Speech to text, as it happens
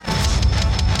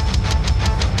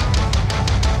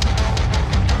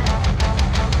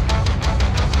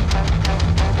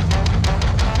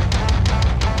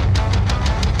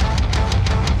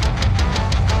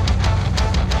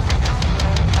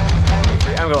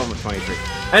almost 23.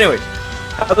 Anyways,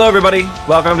 hello everybody.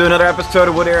 Welcome to another episode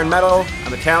of Wood, Air, and Metal.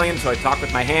 I'm Italian, so I talk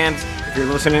with my hands. If you're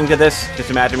listening to this, just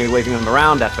imagine me waving them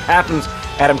around. That's what happens.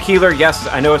 Adam Keeler, yes,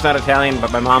 I know it's not Italian,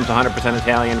 but my mom's 100%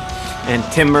 Italian. And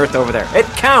Tim Mirth over there. It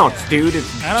counts, dude.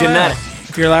 It's genetic.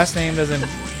 If your last name doesn't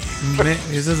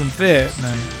fit,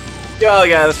 then... Oh,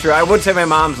 yeah, that's true. I would say my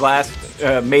mom's last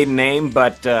maiden name,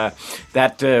 but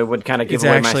that would kind of give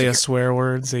away my... It's actually a swear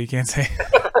word, so you can't say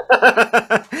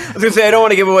I was going to say, I don't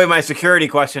want to give away my security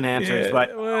question answers,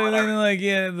 but... Well, the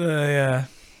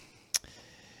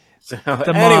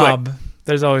anyway, mob.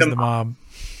 There's always the mob.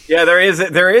 Yeah, there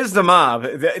is the mob,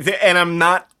 and I'm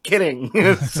not kidding.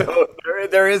 So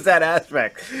there is that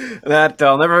aspect that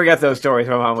I'll never forget those stories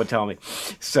my mom would tell me.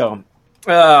 So,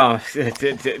 funerals.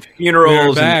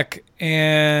 We're back,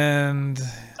 and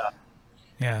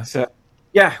yeah. So,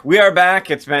 yeah, we are back.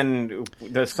 It's been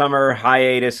the summer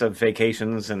hiatus of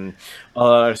vacations and all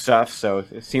that other stuff. So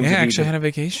it seems to be. I actually had a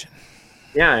vacation.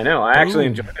 Yeah, I know. I actually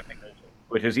enjoyed it,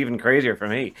 which is even crazier for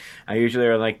me. I usually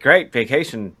are like, great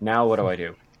vacation. Now what do I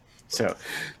do? So,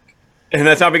 and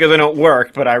that's not because I don't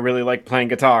work, but I really like playing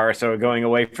guitar. So going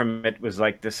away from it was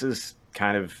like, this is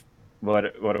kind of what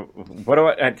do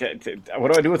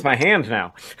I do with my hands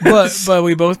now? But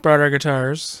we both brought our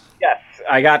guitars. Yes,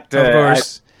 I got. Of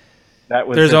course,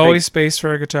 there's always space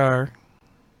for a guitar.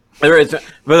 There is,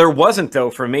 but there wasn't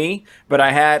though for me. But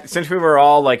I had, since we were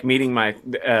all like meeting my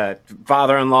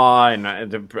father-in-law and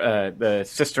the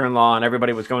sister-in-law, and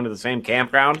everybody was going to the same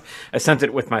campground. I sent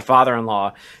it with my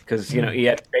father-in-law because he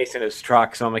had space in his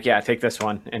truck. So I'm like, yeah, take this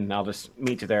one, and I'll just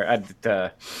meet you there.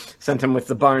 I sent him with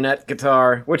the Barnett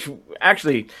guitar, which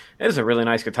actually is a really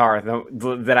nice guitar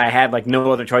that I had like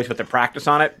no other choice but to practice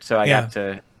on it. So I got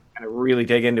to kind of really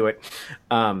dig into it.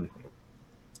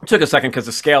 It took a second because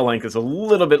the scale length is a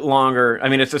little bit longer. I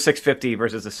mean, it's a 650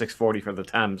 versus a 640 for the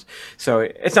Thames. So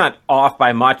it's not off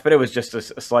by much, but it was just a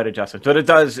slight adjustment. But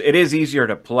it is easier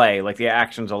to play. Like the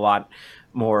action's a lot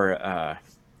more,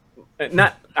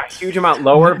 not a huge amount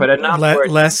lower, but enough.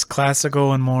 Less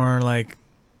classical and more like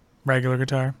regular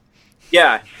guitar.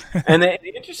 Yeah, and the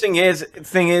interesting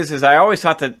thing is I always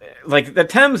thought that like the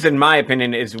Thames, in my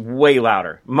opinion, is way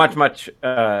louder, much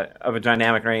of a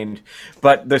dynamic range.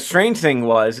 But the strange thing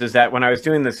is that when I was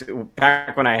doing this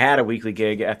back when I had a weekly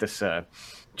gig at this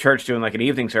church doing like an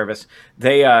evening service,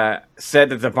 they said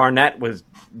that the Barnett was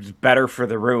better for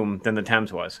the room than the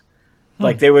Thames was.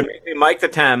 Like they would mic the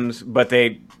Thames, but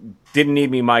they didn't need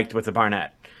me mic'd with the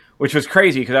Barnett. Which was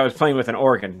crazy because I was playing with an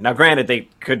organ. Now, granted, they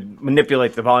could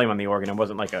manipulate the volume on the organ. It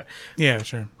wasn't like a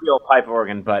real pipe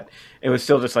organ, but it was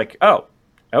still just like, oh,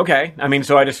 okay. I mean,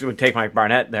 so I just would take my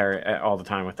Barnett there all the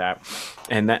time with that.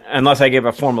 And that, unless I gave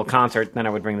a formal concert, then I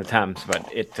would bring the Thames. But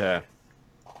it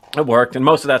worked. And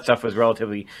most of that stuff was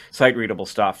relatively sight-readable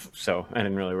stuff. So I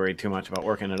didn't really worry too much about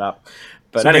working it up.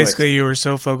 But so basically, you were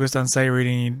so focused on sight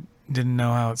reading, you didn't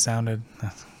know how it sounded.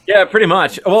 Yeah, pretty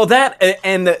much. Well, that's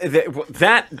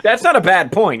not a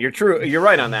bad point. You're true. You're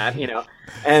right on that.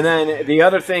 And then the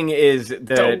other thing is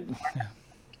the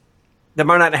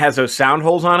Barnett has those sound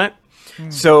holes on it,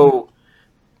 so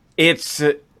it's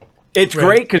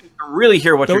great because you can really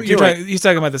hear what you're doing. You're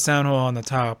talking about the sound hole on the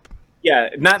top. Yeah,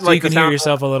 not so like you can hear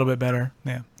yourself a little bit better.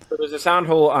 Yeah. So there's a sound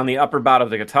hole on the upper bout of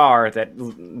the guitar that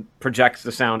projects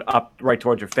the sound up right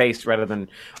towards your face rather than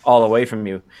all away from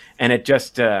you, and it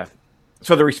just.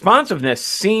 So the responsiveness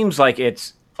seems like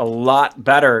it's a lot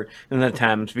better than the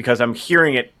Thames because I'm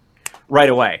hearing it right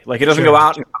away. Like it doesn't go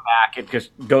out and come back; it just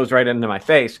goes right into my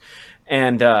face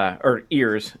and or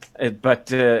ears.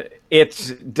 But it's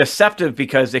deceptive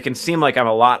because it can seem like I'm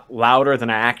a lot louder than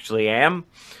I actually am,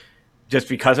 just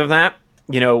because of that.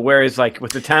 Whereas like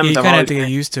with the Thames, you kind of have to get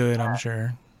used to it. I'm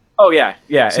sure. Oh yeah.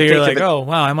 So you're like, oh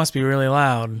wow, I must be really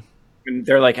loud. And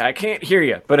they're like, I can't hear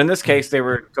you. But in this case, they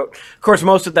were, of course,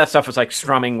 most of that stuff was like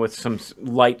strumming with some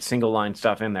light single line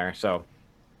stuff in there. So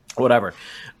whatever.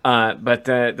 But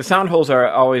the sound holes are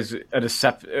always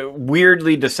a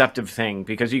weirdly deceptive thing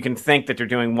because you can think that you're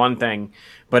doing one thing,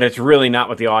 but it's really not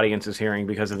what the audience is hearing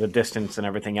because of the distance and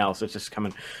everything else. It's just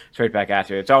coming straight back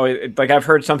at you. It's always like I've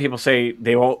heard some people say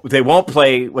they won't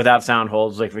play without sound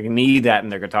holes. Like they need that in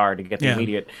their guitar to get the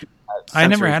immediate. I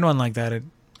never had one like that.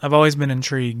 I've always been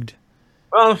intrigued.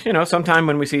 Well, sometime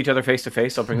when we see each other face to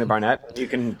face, I'll bring the Barnett. You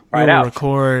can try it out.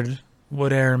 Record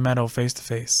Wood, Air, and Metal face to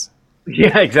face.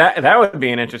 Yeah, exactly. That would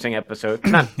be an interesting episode.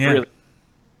 Not really.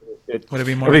 Would it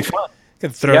be more? It'd be fun.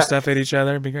 Could throw stuff at each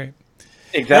other. It'd be great.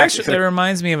 Exactly. That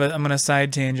reminds me of I'm going to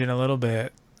side tangent a little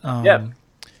bit. I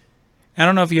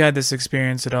don't know if you had this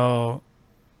experience at all,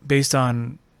 based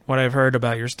on what I've heard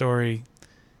about your story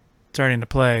starting to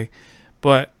play,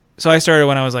 but so I started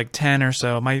when I was like 10 or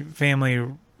so. My family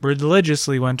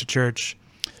religiously went to church.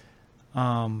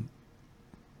 But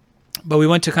we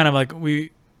went to kind of like, we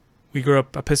grew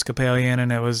up Episcopalian,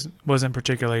 and it wasn't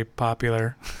particularly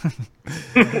popular.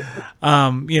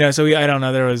 You know, so I don't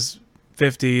know, there was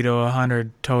 50 to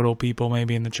 100 total people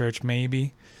maybe in the church,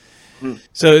 maybe.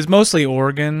 So it was mostly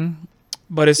organ,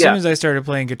 but as soon as I started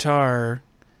playing guitar,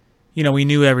 you know, we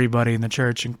knew everybody in the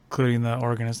church, including the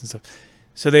organist and stuff.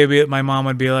 So my mom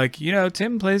would be like, you know,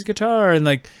 Tim plays guitar, and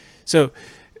like, so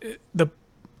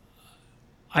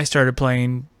I started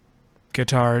playing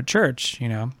guitar at church, you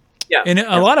know. Yeah. And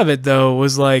a lot of it though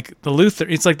was like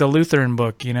it's like the Lutheran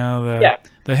book, you know,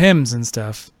 the hymns and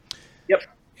stuff. Yep.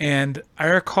 And I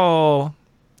recall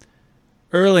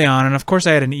early on, and of course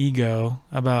I had an ego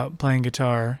about playing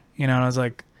guitar, you know, and I was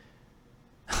like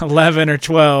 11 or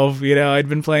 12, you know, I'd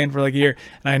been playing for like a year,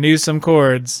 and I knew some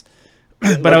chords,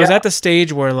 but I was at the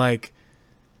stage where like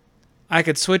I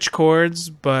could switch chords,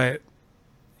 but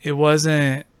it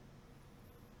wasn't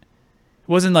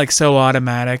like so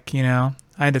automatic, you know.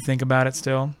 I had to think about it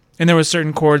still. And there were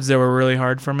certain chords that were really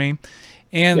hard for me.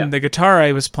 And the guitar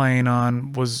I was playing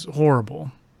on was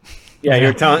horrible. Yeah,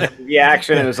 you're telling the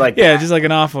action, it was like... Yeah, just like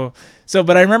an awful... So,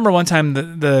 but I remember one time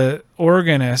the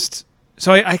organist...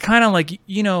 So I kind of like,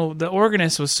 you know, the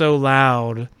organist was so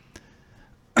loud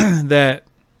that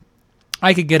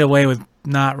I could get away with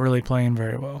not really playing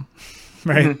very well.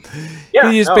 Right?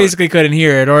 Yeah. You just basically couldn't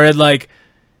hear it. Or it like...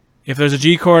 If there's a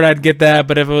G chord, I'd get that,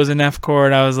 but if it was an F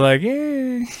chord, I was like, yeah,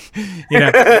 you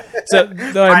know. So,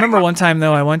 though I remember one time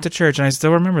though, I went to church, and I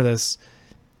still remember this,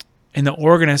 and the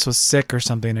organist was sick or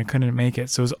something, and couldn't make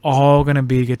it, so it was all gonna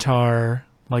be guitar,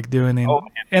 like doing the,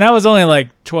 and I was only like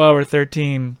 12 or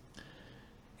 13,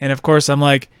 and of course I'm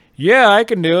like, yeah, I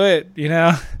can do it, you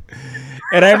know.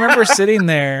 And I remember sitting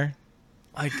there,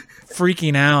 like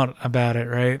freaking out about it,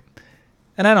 right?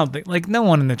 And I don't think, like, no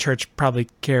one in the church probably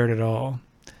cared at all.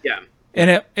 Yeah.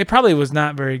 And it probably was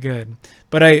not very good.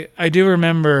 But I do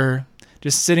remember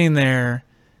just sitting there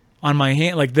on my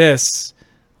hand like this,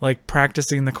 like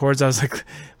practicing the chords. I was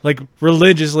like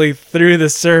religiously through the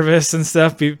service and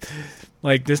stuff,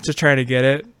 like just to try to get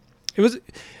it.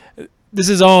 This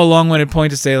is all a long-winded point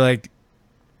to say, like,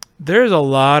 there's a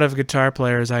lot of guitar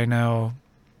players I know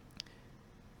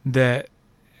that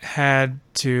had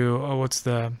to,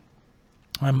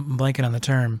 I'm blanking on the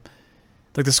term,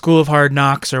 like the School of Hard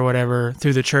Knocks or whatever,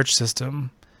 through the church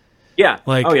system. Yeah.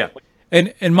 Like, oh yeah.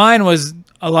 And mine was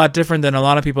a lot different than a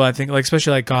lot of people, I think, like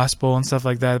especially like gospel and stuff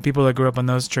like that. The people that grew up in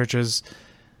those churches,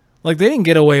 like they didn't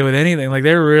get away with anything. Like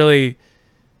they were really,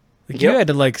 like you had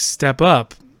to like step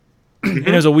up. And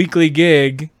it was a weekly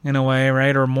gig in a way,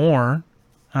 right, or more.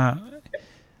 I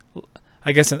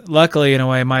guess luckily in a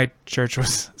way my church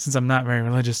was, since I'm not very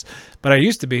religious, but I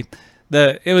used to be.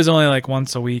 It was only like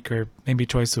once a week or maybe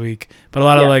twice a week. But a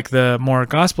lot of like the more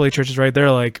gospel-y churches, right,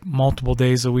 they're like multiple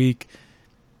days a week.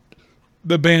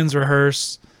 The bands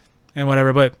rehearse and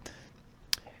whatever. But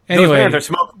anyway,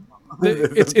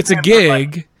 it's a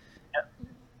gig.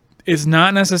 It's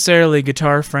not necessarily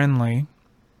guitar friendly.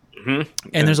 And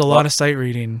there's a lot of sight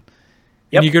reading.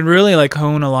 And you can really like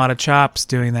hone a lot of chops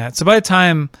doing that. So by the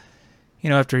time, you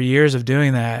know, after years of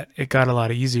doing that, it got a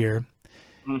lot easier.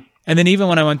 And then even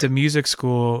when I went to music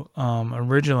school,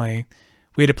 originally,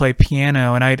 we had to play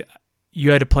piano, and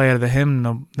you had to play out of the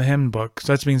hymn book.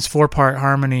 So that means 4-part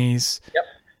harmonies,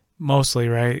 mostly,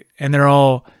 right? And they're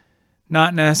all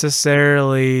not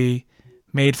necessarily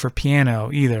made for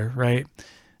piano either, right?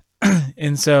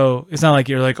 And so it's not like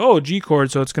you're like, oh, G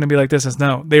chord, so it's going to be like this.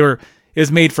 No, it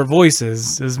was made for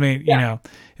voices. It was made, you know,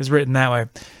 it's written that way.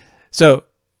 So,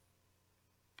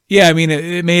 yeah, I mean,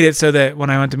 it made it so that when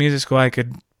I went to music school, I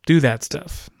could do that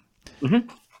stuff. And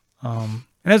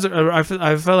I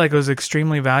felt like it was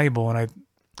extremely valuable, and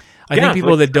I think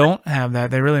people that don't have that,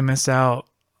 they really miss out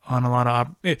on a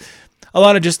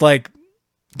lot of just like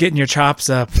getting your chops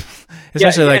up,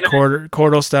 especially like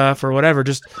chordal stuff or whatever,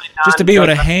 just to be able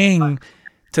to hang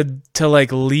to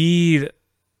like lead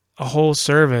a whole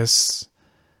service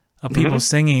of people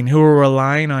singing who are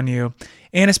relying on you,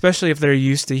 and especially if they're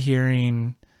used to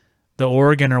hearing the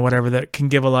organ or whatever, that can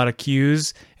give a lot of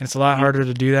cues, and it's a lot harder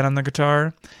to do that on the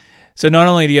guitar. So not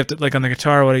only do you have to, like on the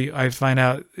guitar, what I find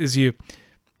out is you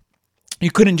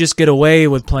couldn't just get away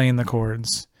with playing the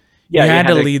chords. You had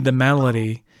to lead the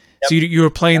melody. So you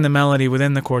were playing the melody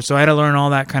within the chords. So I had to learn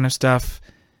all that kind of stuff.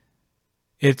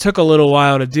 It took a little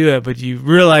while to do it, but you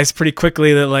realize pretty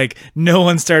quickly that like no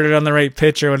one started on the right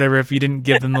pitch or whatever if you didn't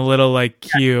give them the little like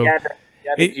cue.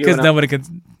 Because nobody could,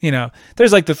 you know,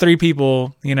 there's like the 3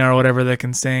 people, you know, or whatever that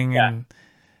can sing and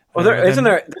Well, isn't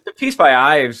there there's a piece by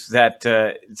Ives that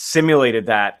simulated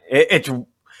that. It's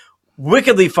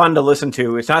wickedly fun to listen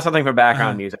to. It's not something for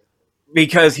background music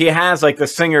because he has like the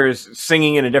singers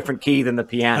singing in a different key than the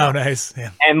piano. Oh, nice.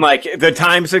 Yeah. And like the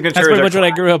time signatures. That's pretty much what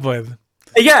I grew up with.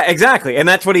 Yeah, exactly. And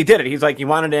that's what he did. He's like, he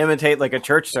wanted to imitate like a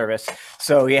church service.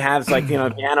 So he has like,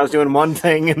 the piano's doing one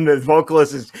thing and the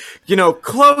vocalist is,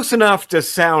 close enough to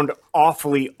sound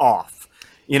awfully off.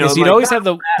 Yes, you'd always have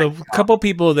the couple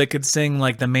people that could sing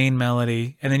like the main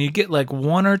melody, and then you'd get like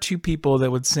one or two people that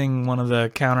would sing one of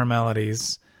the counter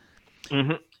melodies,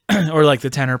 or like the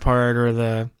tenor part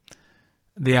or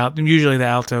usually the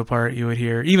alto part you would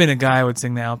hear. Even a guy would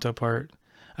sing the alto part.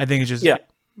 I think it's just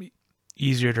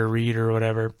easier to read or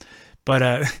whatever.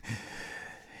 But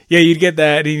you'd get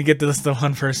that, and you'd get the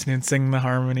one person who'd sing the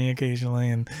harmony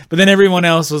occasionally, but then everyone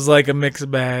else was like a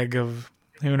mixed bag of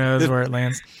who knows where it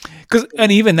lands.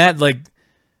 And even that, like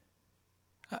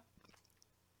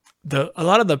a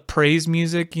lot of the praise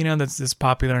music, that's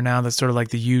popular now. That's sort of like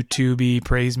the YouTube-y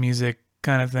praise music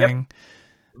kind of thing.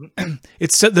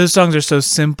 Yep. Those songs are so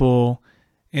simple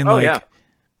and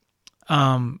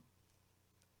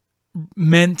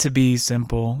meant to be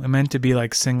simple and meant to be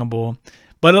like singable.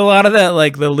 But a lot of that,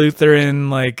 like the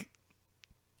Lutheran like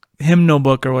hymnal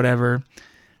book or whatever,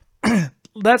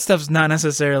 that stuff's not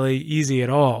necessarily easy at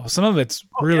all. Some of it's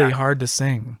really hard to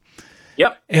sing.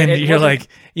 Yep. And you have like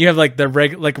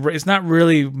it's not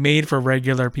really made for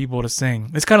regular people to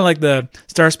sing. It's kind of like the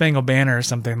Star Spangled Banner or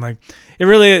something. Like it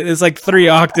really is like 3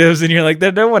 octaves, and you're like,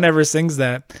 no one ever sings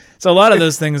that. So a lot of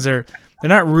those things they're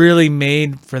not really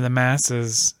made for the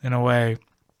masses in a way.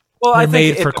 Well, they're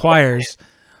made for choirs.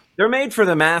 They're made for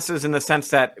the masses in the sense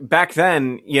that back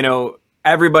then,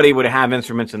 everybody would have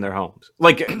instruments in their homes,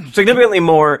 like significantly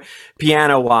more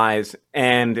piano wise,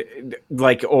 and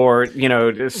like, or,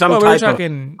 some type we're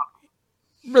talking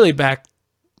really back,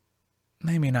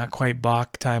 maybe not quite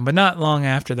Bach time, but not long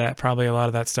after that, probably a lot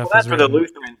of that stuff. Well, that's where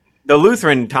the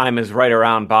Lutheran time is right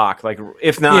around Bach. Like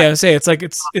if not, yeah, say it's like,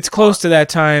 it's close to that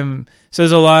time. So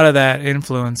there's a lot of that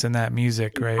influence in that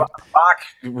music, right? Bach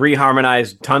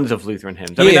reharmonized tons of Lutheran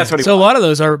hymns. I mean, that's what a lot of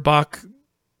those are Bach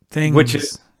things. Which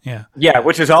is,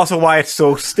 which is also why it's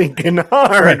so stinking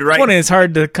hard, right? Well, it's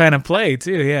hard to kind of play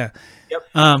too, yeah. Yep.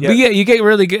 But yeah, you get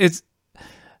really good.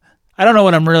 I don't know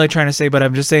what I'm really trying to say, but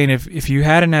I'm just saying if you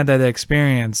hadn't had that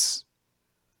experience,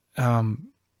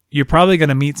 you're probably going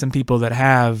to meet some people that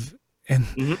have,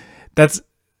 and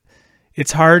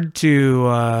it's hard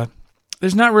to.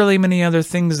 There's not really many other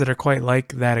things that are quite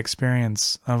like that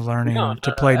experience of learning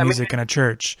to play music in a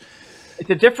church. It's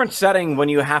a different setting when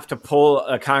you have to pull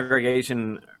a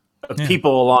congregation of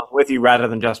people along with you rather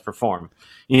than just perform.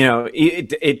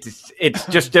 It's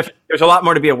just different. There's a lot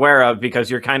more to be aware of because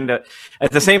you're kind of,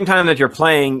 at the same time that you're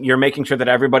playing, you're making sure that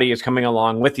everybody is coming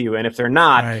along with you. And if they're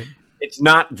not, it's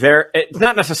not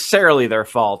necessarily their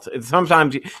fault.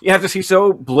 Sometimes you have to be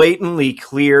so blatantly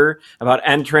clear about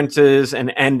entrances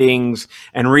and endings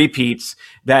and repeats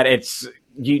that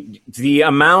the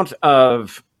amount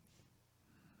of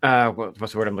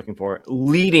what's the word I'm looking for?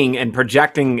 Leading and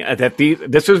projecting that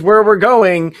this is where we're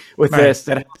going with this.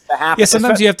 That has to happen. Yeah,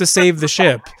 sometimes you have to save the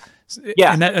ship.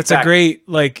 Yeah, and that's a great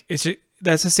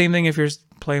that's the same thing if you're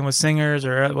playing with singers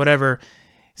or whatever.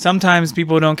 Sometimes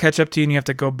people don't catch up to you and you have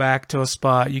to go back to a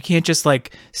spot. You can't just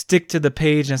like stick to the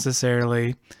page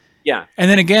necessarily. Yeah.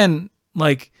 And then again,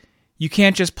 like you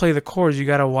can't just play the chords. You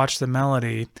got to watch the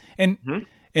melody. And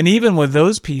even with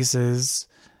those pieces,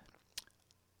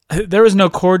 there was no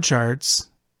chord charts.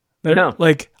 No.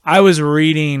 Like I was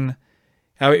reading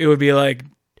how it would be like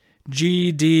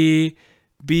G, D,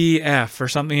 B, F or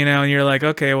something, and you're like,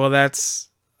 okay, well that's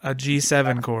a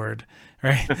G7 chord.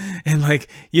 Right. And like,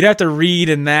 you'd have to read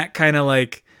in that kind of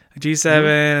like G7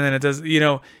 and then it does,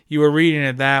 you were reading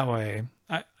it that way.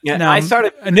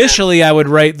 Initially I would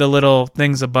write the little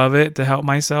things above it to help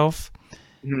myself.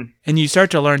 And you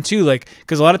start to learn too, like,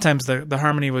 cause a lot of times the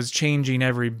harmony was changing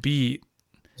every beat.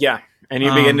 Yeah. And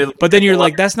you begin to, but then you're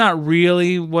like, that's not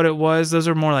really what it was. Those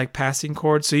are more like passing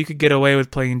chords. So you could get away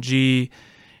with playing G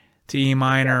to E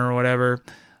minor or whatever.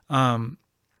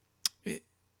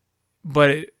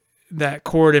 That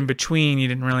chord in between, you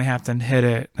didn't really have to hit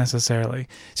it necessarily.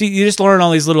 So you just learn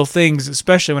all these little things,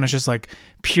 especially when it's just like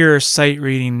pure sight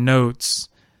reading notes.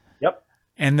 Yep.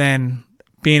 And then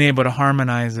being able to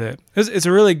harmonize it. It's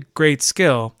a really great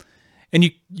skill.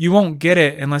 And you won't get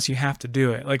it unless you have to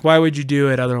do it. Like, why would you do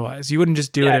it otherwise? You wouldn't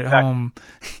just do it at home.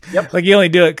 Yep. Like, you only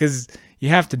do it because you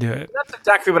have to do it. That's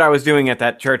exactly what I was doing at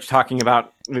that church, talking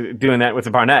about doing that with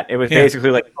the Barnett. It was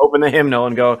basically like open the hymnal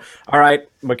and go, all right,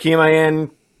 what key am I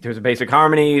in? There's the basic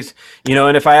harmonies,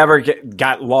 and if I ever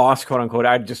got lost, quote unquote,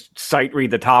 I'd just sight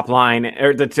read the top line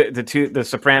or the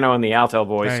soprano and the alto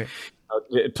voice. Right.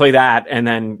 Play that and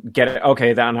then get it.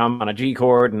 Okay, then I'm on a G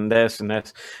chord and this, and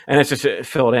it's just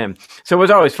filled in. So it was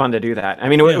always fun to do that. I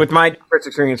mean, with my first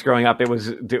experience growing up,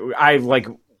 I like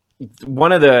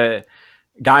one of the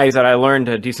guys that I learned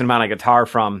a decent amount of guitar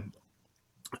from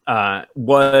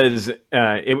was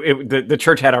the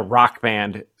church had a rock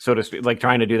band, so to speak, like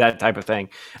trying to do that type of thing.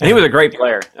 And he was a great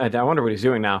player. I wonder what he's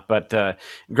doing now, but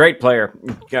great player,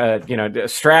 a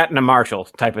Strat and a Marshall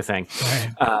type of thing.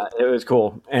 Right. It was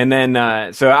cool. And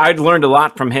then, so I'd learned a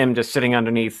lot from him, just sitting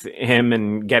underneath him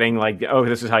and getting like, oh,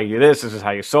 this is how you do this. This is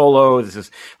how you solo. This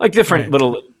is like different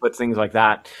little things like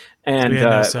that. And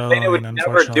they would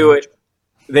never do it.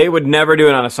 They would never do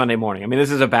it on a Sunday morning. I mean,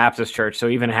 this is a Baptist church, so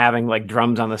even having like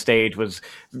drums on the stage was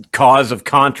cause of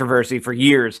controversy for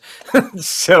years.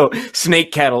 So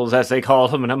snake kettles, as they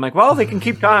called them, and I'm like, well, they can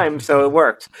keep time, so it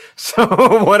worked. So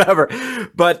whatever.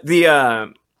 But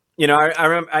I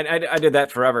remember I did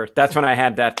that forever. That's when I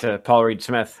had that Paul Reed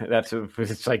Smith.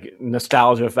 It's like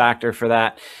nostalgia factor for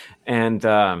that, and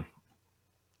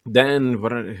then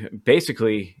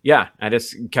I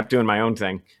just kept doing my own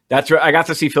thing. That's where I got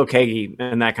to see Phil Keaggy,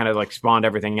 and that kind of like spawned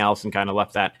everything else and kind of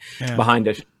left that behind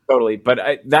us totally. But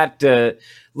like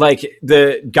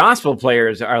the gospel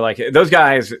players are like those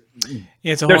guys. Yeah,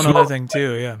 it's a whole other thing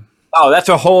too. Yeah. Oh, that's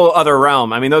a whole other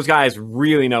realm. I mean, those guys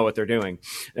really know what they're doing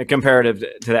comparative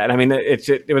to that. I mean,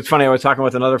 it was funny. I was talking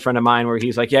with another friend of mine where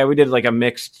he's like, yeah, we did like a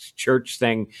mixed church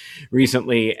thing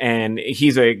recently. And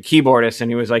he's a keyboardist.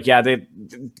 And he was like, yeah,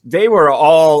 they were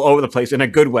all over the place in a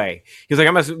good way. He's like,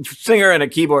 I'm a singer and a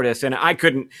keyboardist. And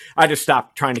I just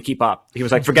stopped trying to keep up. He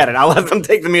was like, forget it. I'll let them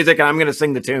take the music and I'm going to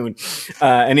sing the tune.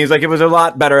 And he's like, it was a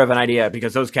lot better of an idea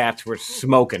because those cats were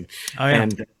smoking. Oh, yeah.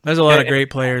 And there's a lot of great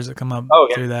players that come up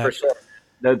through that. For sure.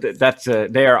 That's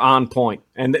they are on point,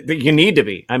 and you need to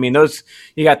be. I mean,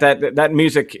 you got that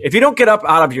music. If you don't get up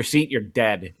out of your seat, you're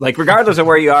dead. Like regardless of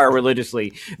where you are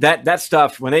religiously, that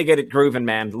stuff when they get it grooving,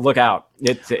 man, look out.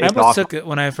 It's I almost awesome. took it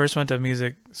when I first went to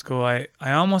music school. I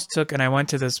almost took and I went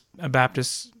to a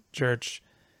Baptist church,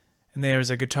 and there was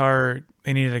a guitar.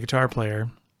 They needed a guitar player.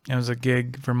 It was a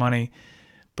gig for money,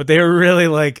 but they were really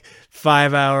like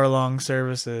 5-hour long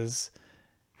services.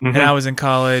 Mm-hmm. And I was in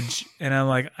college, and I'm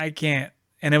like, I can't.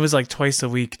 And it was like twice a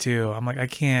week too. I'm like, I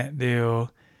can't do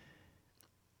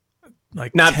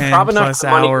like 10 plus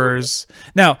hours.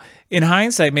 Now, in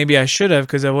hindsight, maybe I should have,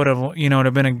 because it would have, it would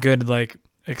have been a good like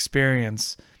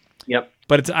experience. Yep.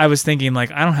 But I was thinking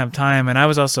like, I don't have time, and I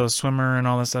was also a swimmer and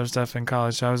all this other stuff in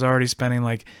college, so I was already spending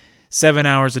like 7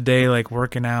 hours a day like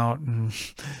working out and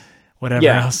whatever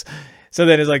else. So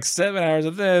then it's like 7 hours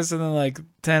of this, and then like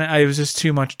 10. It was just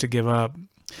too much to give up.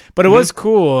 But it was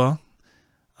cool.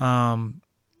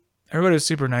 Everybody was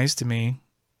super nice to me,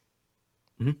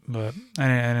 but I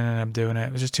didn't end up doing it.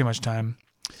 It was just too much time.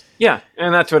 Yeah,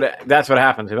 and that's what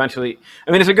happens eventually.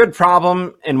 I mean, it's a good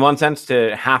problem in one sense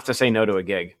to have to say no to a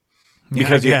gig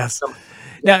because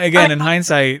now again, in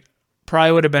hindsight,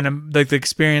 probably would have been like the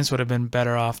experience would have been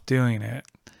better off doing it.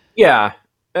 Yeah,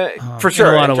 for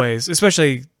sure, in a lot of ways,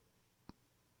 especially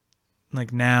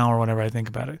like now or whenever I think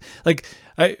about it. Like,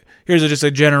 here's just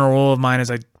a general rule of mine: is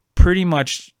I pretty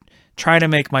much try to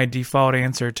make my default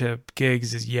answer to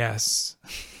gigs is yes.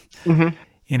 Mm-hmm.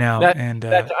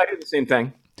 I do the same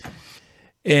thing.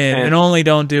 And only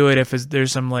don't do it if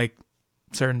there's some like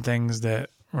certain things that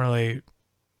really,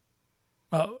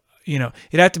 it'd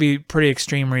have to be pretty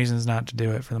extreme reasons not to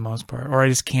do it for the most part, or I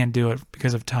just can't do it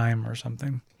because of time or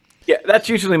something. Yeah, that's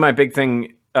usually my big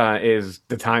thing is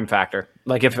the time factor.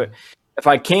 Like if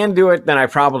I can do it, then I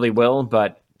probably will,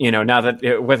 but now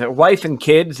that with a wife and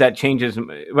kids, that changes.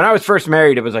 When I was first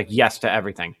married, it was like yes to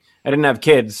everything. I didn't have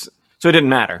kids, so it didn't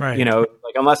matter. Right.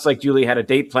 Like unless like Julie had a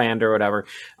date planned or whatever.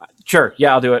 Sure,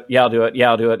 yeah, I'll do it. Yeah, I'll do it. Yeah,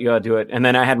 I'll do it. Yeah, I'll do it. And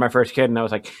then I had my first kid, and I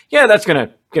was like, yeah, that's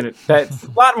gonna that's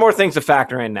a lot more things to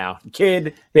factor in now.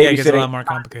 Kid, babysitting, it gets a lot more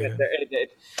complicated.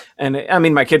 And I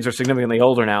mean, my kids are significantly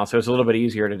older now, so it's a little bit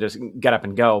easier to just get up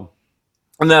and go,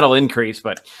 and that'll increase.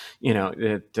 But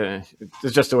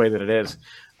it's just the way that it is.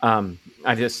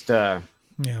 I just And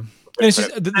it's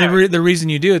just the reason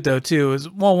you do it though too is,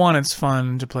 well, one, it's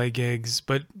fun to play gigs,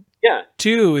 but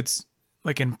two, it's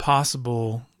like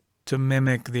impossible to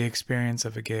mimic the experience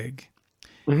of a gig.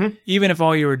 Mm-hmm. Even if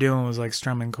all you were doing was like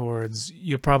strumming chords,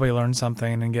 you'll probably learn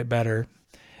something and get better.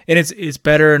 And it's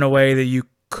better in a way that you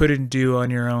couldn't do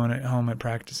on your own at home at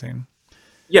practicing.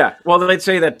 Yeah, well, they'd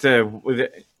say that.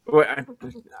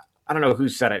 I don't know who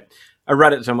said it. I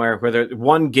read it somewhere where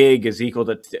one gig is equal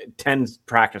to 10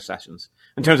 practice sessions.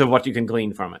 in terms of what you can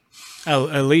glean from it.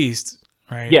 At least,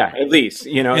 right? Yeah, at least,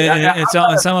 you know. And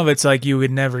some of it's like you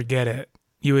would never get it.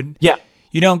 Yeah.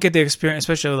 You don't get the experience,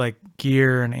 especially with like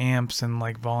gear and amps and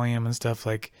like volume and stuff.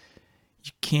 Like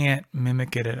you can't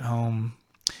mimic it at home.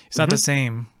 It's not the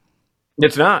same.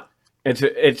 It's not.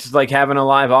 It's like having a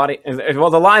live audience. Well,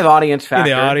 the live audience factor.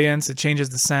 The audience, it changes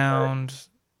the sound.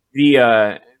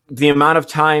 The amount of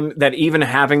time that even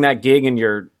having that gig in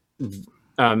your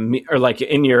or like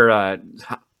in your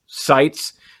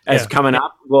sights as coming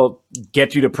up will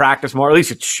get you to practice more. At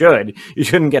least it should. You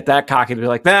shouldn't get that cocky to be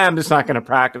like, nah, I'm just not going to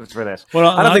practice for this. Well,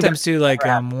 a lot of times too, like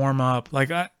warm up.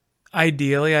 Like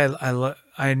ideally, I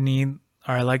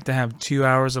like to have 2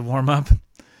 hours of warm up.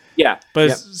 Yeah.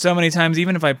 But so many times,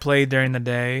 even if I played during the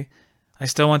day, I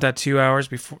still want that 2 hours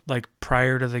before, like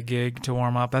prior to the gig, to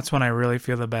warm up. That's when I really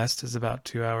feel the best, is about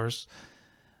 2 hours.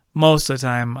 Most of the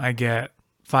time I get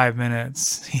 5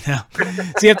 minutes, you know?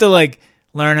 So you have to like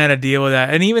learn how to deal with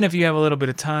that. And even if you have a little bit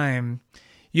of time,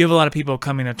 you have a lot of people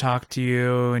coming to talk to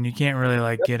you and you can't really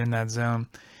like get in that zone.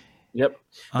 Yep.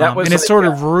 And it's sort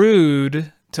of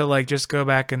rude to like just go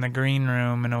back in the green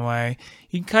room in a way.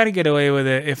 You can kind of get away with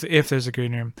it if there's a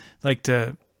green room, like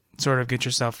to sort of get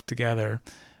yourself together.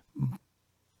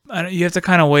 You have to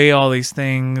kind of weigh all these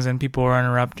things, and people are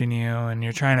interrupting you, and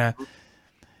you're trying to.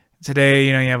 Today,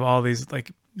 you know, you have all these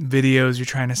like videos you're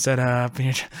trying to set up,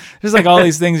 and there's like all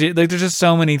these things. Like there's just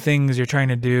so many things you're trying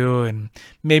to do, and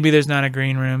maybe there's not a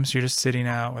green room, so you're just sitting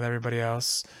out with everybody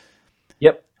else.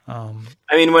 Yep. I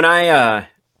mean,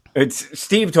 when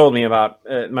Steve told me about,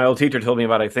 my old teacher told me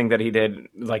about a thing that he did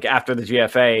like after the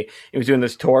GFA. He was doing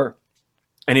this tour,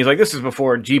 and he's like, this is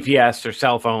before GPS or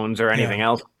cell phones or anything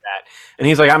else like that. And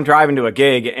he's like, I'm driving to a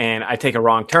gig and I take a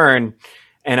wrong turn,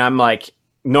 and I'm like,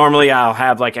 normally I'll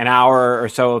have like an hour or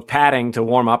so of padding to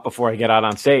warm up before I get out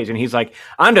on stage. And he's like,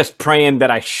 I'm just praying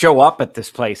that I show up at this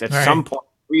place at some point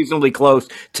reasonably close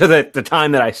to the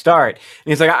time that I start.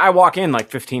 And he's like, I walk in like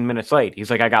 15 minutes late. He's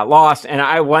like, I got lost and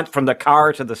I went from the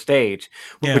car to the stage,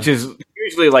 which is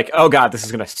usually like, oh God, this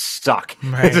is going to suck.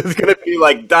 Right. This is going to be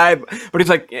like dive. But he's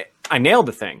like, I nailed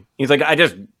the thing. He's like, I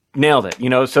just nailed it, you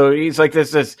know? So he's like,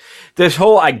 this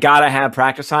whole, I gotta have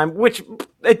practice time, which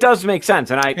it does make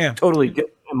sense. And I totally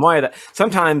admire that.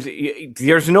 Sometimes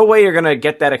there's no way you're going to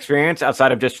get that experience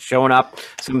outside of just showing up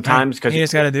sometimes. Because you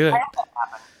just got to do it.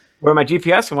 Where my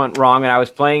GPS went wrong, and I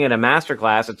was playing in a master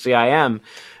class at CIM,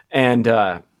 and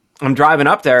I'm driving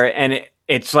up there, and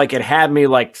it's like it had me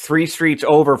like 3 streets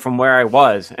over from where I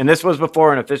was. And this was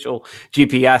before an official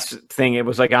GPS thing. It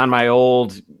was like on my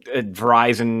old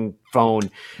Verizon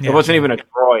phone. It wasn't even a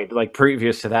Droid like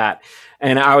previous to that.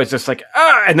 And I was just like,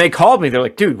 and they called me. They're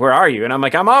like, dude, where are you? And I'm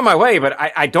like, I'm on my way, but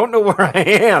I don't know where I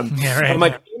am. Yeah, right. I'm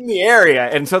like in the area.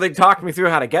 And so they talked me through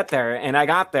how to get there. And I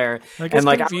got there. Like, it's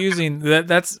confusing.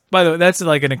 That's, by the way, that's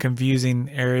like in a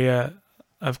confusing area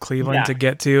of Cleveland to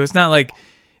get to. It's not like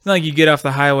you get off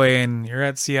the highway and you're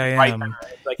at CIM. Right.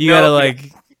 Like, you gotta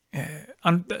like,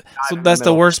 so that's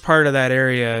the worst part of that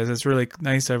area, is it's really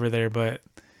nice over there, but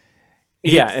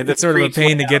it's sort of a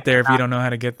pain to get there if you don't know how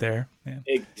to get there. Yeah.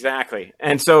 Exactly.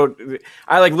 And so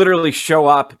I like literally show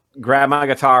up, grab my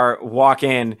guitar, walk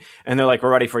in, and they're like,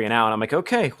 we're ready for you now. And I'm like,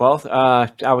 okay, well,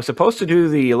 I was supposed to do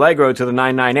the Allegro to the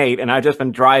 998, and I've just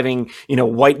been driving,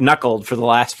 white knuckled for the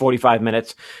last 45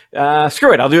 minutes.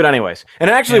 Screw it. I'll do it anyways.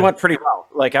 And it actually went pretty well.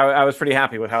 Like I was pretty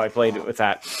happy with how I played with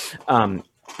that.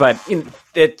 But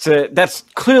that's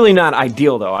clearly not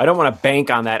ideal, though. I don't want to bank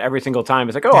on that every single time.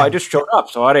 It's like, I just showed up,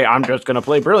 so I'm just going to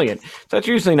play brilliant. So that's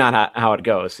usually not how it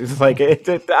goes. It's like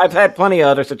I've had plenty of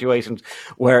other situations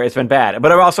where it's been bad,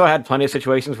 but I've also had plenty of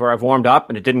situations where I've warmed up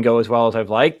and it didn't go as well as I've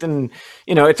liked. And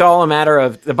it's all a matter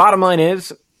of, the bottom line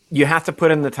is, you have to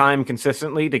put in the time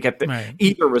consistently to get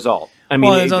either result. I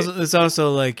mean, it's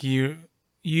also like you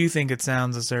think it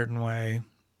sounds a certain way.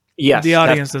 Yes, the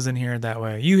audience doesn't hear it that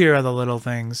way. You hear all the little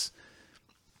things,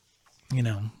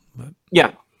 but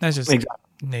that's just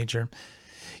nature.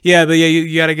 Yeah, but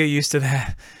you got to get used to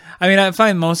that. I mean, I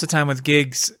find most of the time with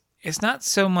gigs, it's not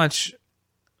so much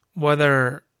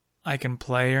whether I can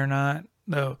play or not,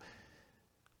 though.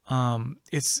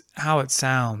 It's how it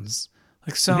sounds.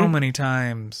 Like so many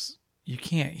times you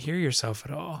can't hear yourself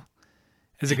at all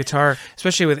as a guitar,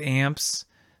 especially with amps.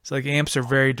 So like amps are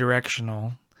very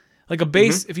directional. Like a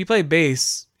bass, if you play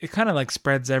bass, it kind of like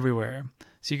spreads everywhere.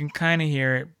 So you can kind of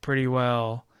hear it pretty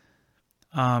well,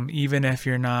 even if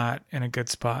you're not in a good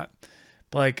spot.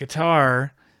 But like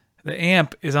guitar, the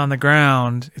amp is on the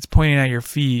ground, it's pointing at your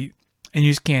feet, and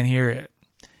you just can't hear it.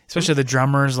 Especially the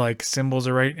drummers, like cymbals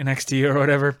are right next to you or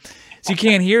whatever. So you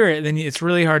can't hear it, then it's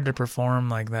really hard to perform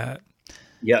like that.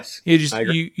 Yes.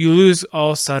 You lose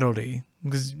all subtlety.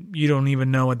 because you don't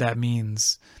even know what that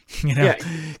means, you know, Yeah.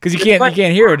 because you can't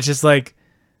hear it. It's just like,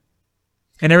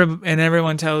 and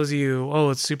everyone tells you,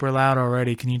 oh, it's super loud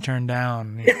already. Can you turn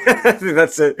down?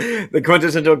 That's it. The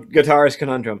quintessential guitarist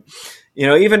conundrum. You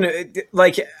know, even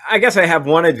like, I guess I have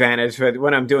one advantage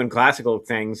when I'm doing classical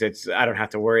things. I don't have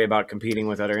to worry about competing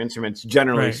with other instruments,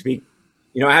 generally Right. speaking.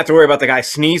 You know, I have to worry about the guy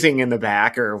sneezing in the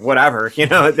back or whatever. You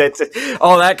know, that's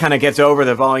all that kind of gets over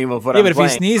the volume of what Yeah, I'm but if playing.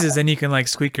 he sneezes, then you can like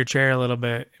squeak your chair a little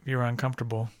bit if you're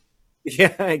uncomfortable. Yeah,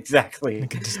 exactly.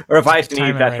 can just Or if I time sneeze,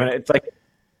 it that's right. when it's like,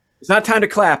 it's not time to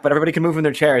clap, but everybody can move in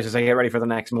their chairs as I get ready for the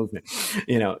next movement.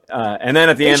 You know, and then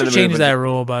at the They end should of the change movement, that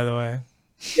rule, by the way.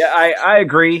 yeah, I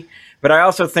agree, but I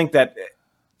also think that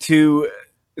to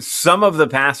some of the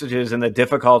passages and the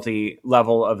difficulty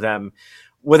level of them,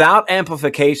 without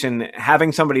amplification,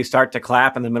 having somebody start to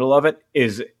clap in the middle of it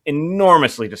is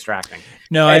enormously distracting.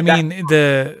 No, I And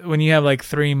that- mean when you have like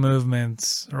 3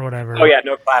 movements or whatever. oh yeah,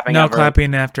 no clapping. No ever.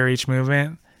 clapping after each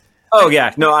movement. Oh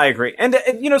yeah, no, I agree. And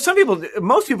you know,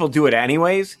 most people do it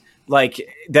anyways, like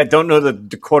that don't know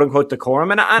the quote unquote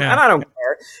decorum, and I don't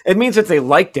care. It means that they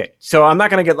liked it, so I'm not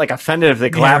going to get like offended if they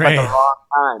clap at the wrong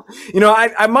time. You know,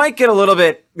 I might get a little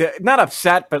bit not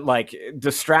upset, but like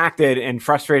distracted and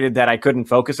frustrated that I couldn't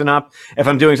focus enough if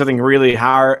I'm doing something really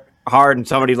hard and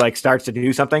somebody like starts to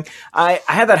do something. I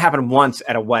had that happen once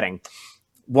at a wedding.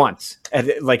 Once,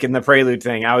 like in the prelude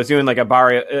thing, I was doing like a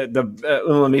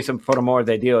Una Misa por Amor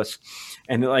de Dios,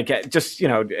 and like just, you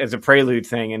know, as a prelude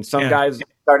thing, and some guys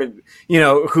started, you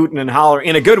know, hooting and hollering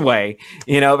in a good way,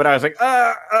 you know, but I was like,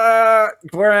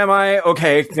 where am I?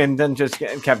 Okay, and then just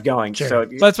kept going. Sure. So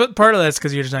That's what part of that's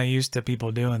because you're just not used to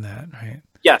people doing that, right?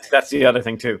 yes, that's the other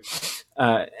thing too.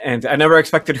 And I never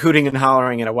expected hooting and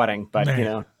hollering at a wedding, but you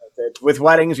know, with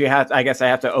weddings, I guess I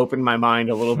have to open my mind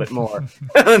a little bit more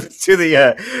to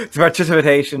the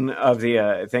participation of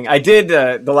the thing. I did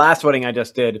the last wedding I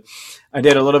just did. I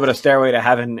did a little bit of Stairway to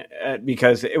Heaven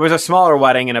because it was a smaller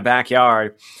wedding in a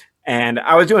backyard, and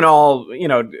I was doing all, you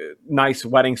know, nice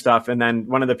wedding stuff. And then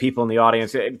one of the people in the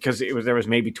audience, because there was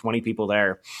maybe 20 people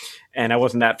there, and I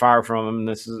wasn't that far from him.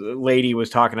 This lady was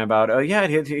talking about, oh yeah,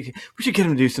 we should get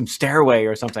him to do some Stairway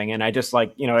or something. And I just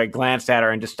like, you know, I glanced at her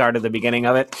and just started the beginning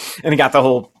of it, and got the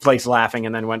whole place laughing,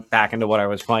 and then went back into what I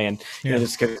was playing. Yeah. You know,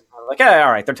 just because like,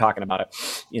 all right, they're talking about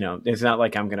it. You know, it's not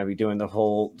like I'm going to be doing the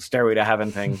whole Stairway to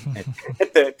Heaven thing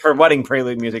for wedding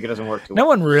prelude music. It doesn't work too well. No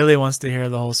one really wants to hear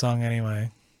the whole song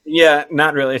anyway. Yeah,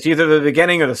 not really. It's either the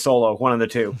beginning or the solo, one of the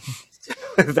two.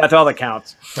 That's all that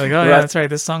counts. Like, oh yeah, that's right.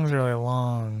 This song's really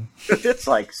long. It's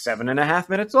like 7.5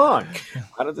 minutes long.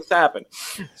 How did this happen?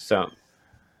 So,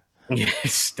 yeah,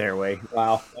 Stairway.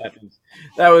 Wow,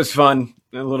 that was fun.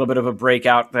 A little bit of a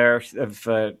breakout there of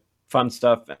fun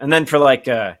stuff. And then for like,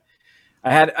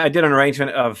 I did an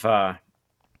arrangement of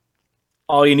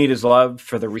All You Need Is Love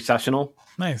for the recessional.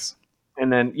 Nice.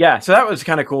 And then, yeah, so that was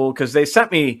kind of cool because they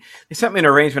sent me an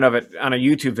arrangement of it on a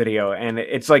YouTube video, and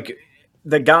it's like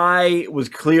the guy was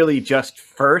clearly just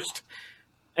first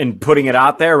and putting it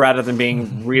out there rather than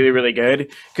being really, really good.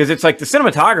 Because it's like the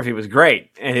cinematography was great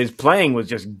and his playing was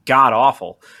just god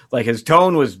awful. Like his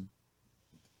tone was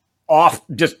off,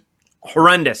 just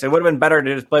horrendous. It would have been better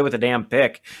to just play with a damn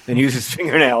pick than use his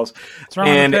fingernails. What's wrong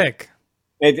with the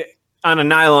pick? On a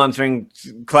nylon string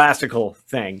classical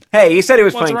thing. Hey, he said he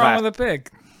was What's playing wrong classical. with a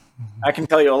pick? I can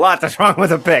tell you a lot that's wrong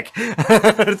with a pick.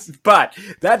 But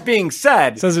that being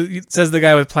said, Says the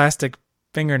guy with plastic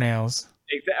fingernails.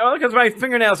 well, because my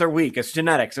fingernails are weak. It's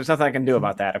genetics. There's nothing I can do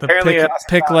about that. The Apparently,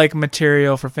 pick-like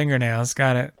material for fingernails.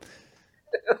 Got it.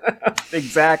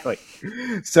 exactly.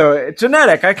 So it's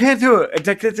genetic. I can't do it.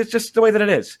 It's just the way that it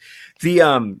is.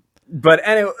 But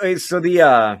anyway, so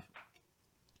the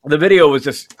video was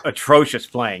just atrocious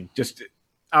playing. Just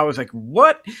I was like,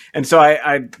 what? And so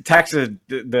I texted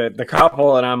the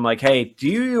couple, and I'm like, hey,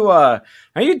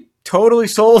 are you totally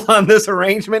sold on this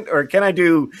arrangement, or can I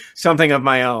do something of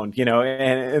my own? You know,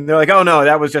 and they're like, oh no,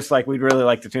 that was just like, we'd really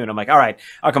like the tune. I'm like, all right,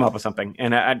 I'll come up with something.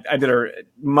 And I did a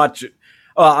much.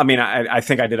 Well, I mean, I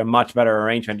think I did a much better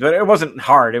arrangement, but it wasn't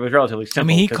hard. It was relatively simple. I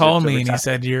mean, he called me and he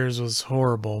said yours was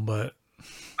horrible, but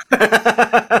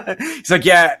he's like,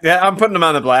 yeah, I'm putting him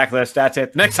on the blacklist. That's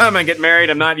it. Next time I get married,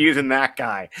 I'm not using that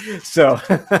guy. So,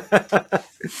 but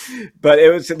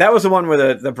that was the one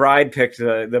where the bride picked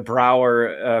the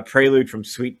Brouwer prelude from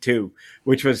Suite 2,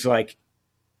 which was like,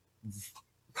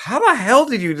 how the hell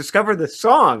did you discover this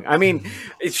song? I mean,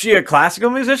 is she a classical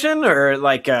musician or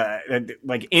like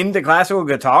into classical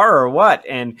guitar or what?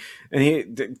 And he,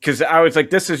 because I was like,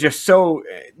 this is just so.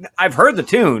 I've heard the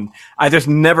tune, I just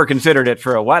never considered it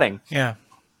for a wedding. yeah.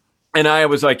 And I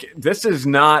was like, this is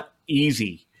not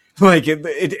easy Like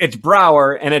it's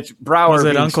Brower, and it's Brower. Was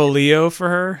it Uncle Leo for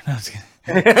her? No,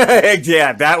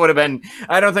 yeah, that would have been.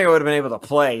 I don't think I would have been able to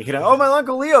play. Oh, my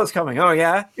Uncle Leo's coming. Oh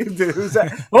yeah, who's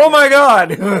that? Oh my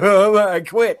God, I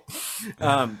quit.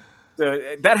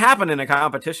 That happened in a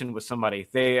competition with somebody.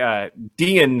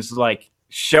 Deans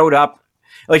showed up.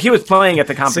 He was playing at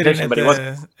the competition, but he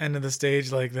wasn't end of the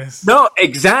stage like this. No,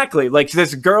 exactly.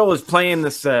 This girl was playing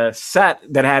this set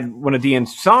that had one of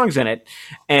Dean's songs in it,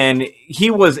 and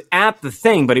he was at the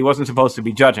thing, but he wasn't supposed to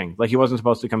be judging. He wasn't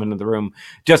supposed to come into the room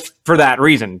just for that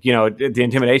reason, the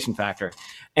intimidation factor.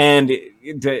 And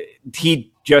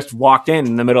he just walked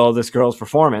in the middle of this girl's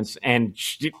performance, and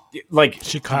she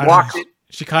caught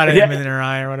him in her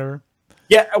eye or whatever.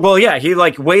 Yeah, well, yeah, he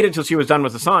waited till she was done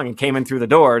with the song and came in through the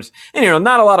doors. And,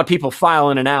 not a lot of people file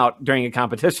in and out during a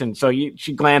competition. So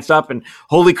she glanced up and,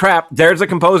 holy crap, there's the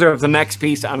composer of the next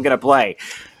piece I'm going to play.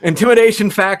 Intimidation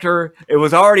factor, it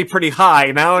was already pretty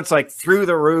high. Now it's through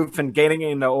the roof and getting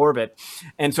into orbit.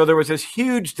 And so there was this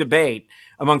huge debate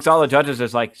amongst all the judges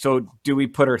so do we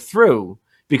put her through?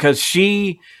 Because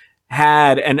she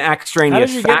had an extraneous. How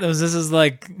did you get those? This is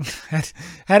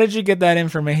how did you get that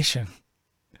information?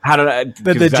 How did I?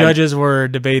 That the judges were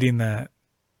debating that.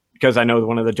 Because I know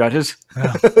one of the judges.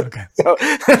 Oh, okay.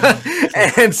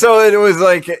 And so it was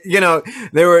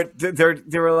they were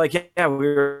yeah, we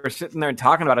were sitting there and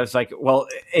talking about it. It's well,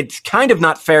 it's kind of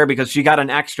not fair because she got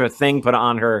an extra thing put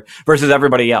on her versus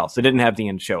everybody else. It didn't have the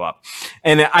end show up.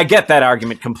 And I get that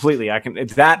argument completely. I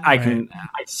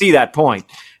see that point.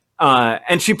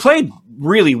 And she played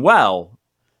really well.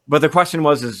 But the question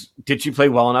was, did she play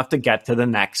well enough to get to the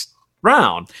next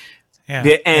round?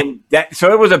 Yeah. And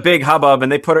so it was a big hubbub,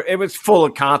 and it was full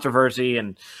of controversy,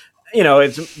 and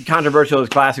it's controversial as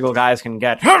classical guys can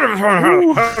get.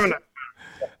 I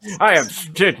am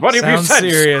shit. What have you said?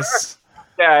 Serious.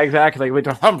 Yeah, exactly. With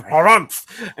the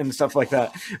and stuff like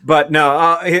that. But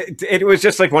no, it was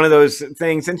just one of those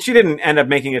things, and she didn't end up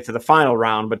making it to the final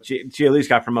round, but she at least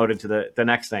got promoted to the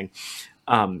next thing.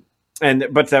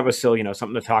 But that was still,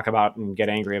 something to talk about and get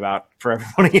angry about for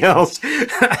everybody else.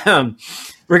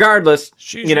 Regardless,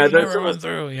 never went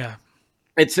through. Yeah,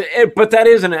 but that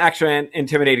is an extra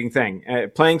intimidating thing.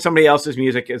 Playing somebody else's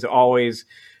music is always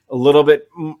a little bit.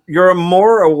 You're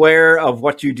more aware of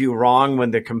what you do wrong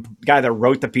when the guy that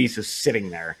wrote the piece is sitting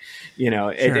there.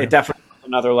 Sure. It definitely puts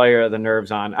another layer of the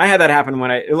nerves on. I had that happen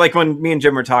when me and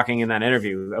Jim were talking in that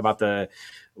interview about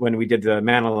when we did the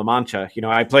Man of La Mancha.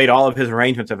 I played all of his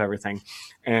arrangements of everything,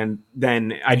 and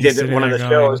then I did one of the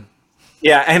shows.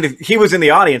 Yeah, and he was in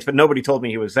the audience, but nobody told me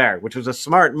he was there, which was a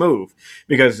smart move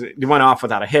because it went off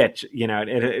without a hitch.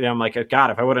 I'm like,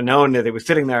 God, if I would have known that he was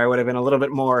sitting there, I would have been a little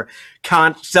bit more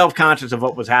self-conscious of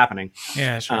what was happening.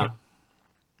 Yeah, sure.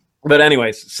 But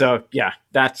anyways, so yeah,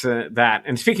 that's that.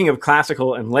 And speaking of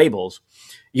classical and labels,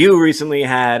 you recently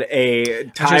had a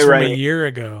tirade from a year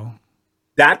ago.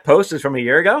 That post is from a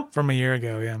year ago? From a year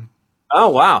ago, yeah. Oh,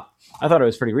 wow. I thought it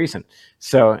was pretty recent.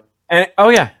 So, oh,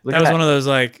 yeah. That was one of those,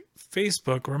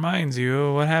 Facebook reminds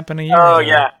you what happened a year ago. Oh,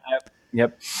 yeah.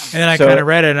 Yep. And then I kind of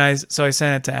read it, and I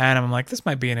sent it to Adam. I'm like, this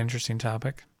might be an interesting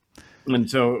topic.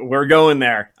 And so we're going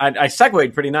there. I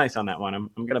segued pretty nice on that one. I'm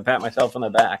going to pat myself on the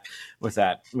back with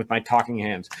my talking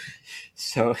hands.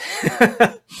 So,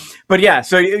 but yeah,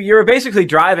 so you're basically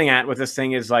driving at with this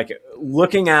thing is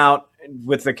looking out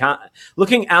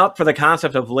for the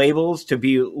concept of labels to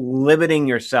be limiting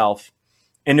yourself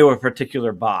into a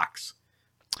particular box.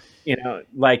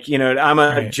 I'm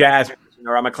a jazz musician,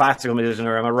 or I'm a classical musician,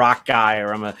 or I'm a rock guy,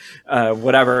 or I'm a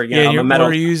whatever. I'm a metal.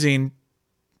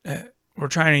 We're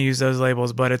trying to use those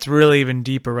labels, but it's really even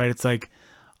deeper, right? It's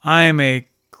I'm a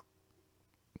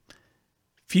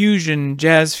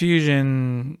jazz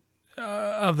fusion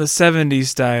of the 70s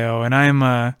style, and I'm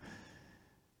a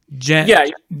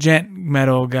gent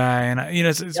metal guy, and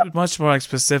it's much more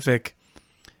specific.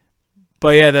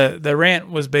 But yeah, the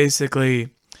rant was basically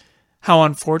how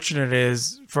unfortunate it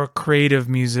is for creative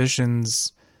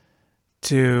musicians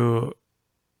to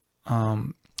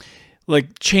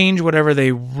change whatever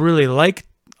they really like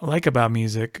about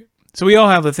music. So we all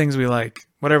have the things we like,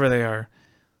 whatever they are.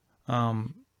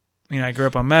 I grew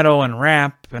up on metal and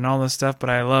rap and all this stuff, but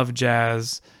I love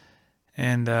jazz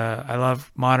and I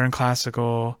love modern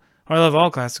classical, or I love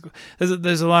all classical.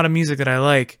 There's a lot of music that I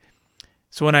like.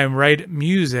 So when I write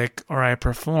music or I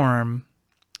perform,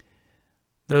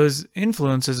 those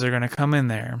influences are going to come in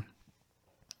there.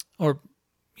 Or,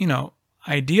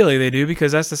 ideally they do,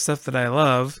 because that's the stuff that I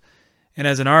love. And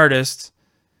as an artist,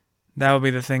 that would be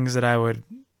the things that I would,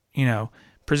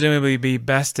 presumably be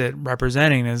best at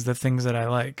representing, is the things that I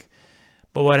like.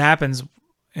 But what happens,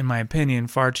 in my opinion,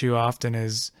 far too often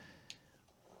is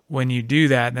when you do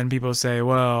that, then people say,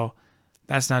 well,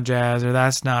 that's not jazz, or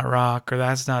that's not rock, or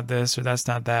that's not this, or that's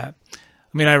not that. I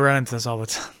mean, I run into this all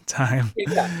the time.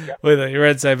 Exactly. With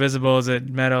Red Side Visible, is it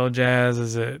metal, jazz?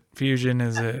 Is it fusion?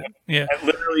 Is it It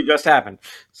literally just happened.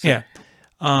 So. Yeah.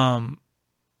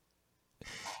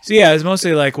 So yeah, it's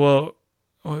mostly like, well,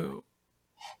 why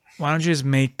don't you just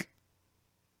make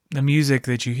the music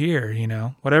that you hear,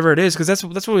 whatever it is, because that's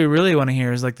what we really want to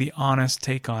hear is like the honest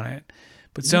take on it.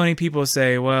 But so many people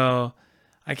say, well,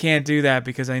 I can't do that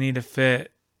because I need to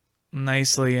fit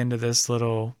nicely into this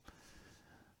little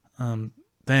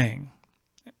thing.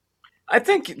 I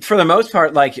think for the most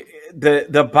part, like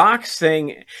the box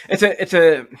thing, it's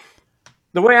a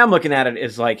the way I'm looking at it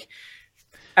is like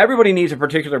everybody needs a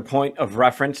particular point of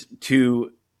reference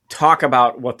to talk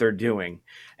about what they're doing.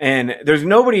 And there's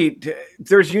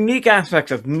unique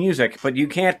aspects of music, but you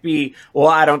can't be, well,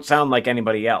 I don't sound like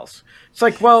anybody else. It's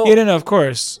like, well, no, of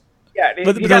course. Yeah,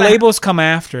 but the labels come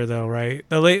after, though, right?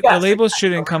 The labels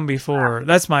shouldn't come before.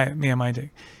 That's my take.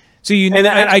 So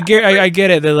I get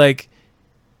it that like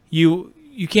you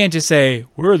can't just say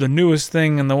we're the newest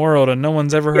thing in the world and no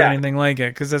one's ever heard anything like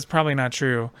it, because that's probably not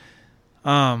true.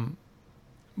 But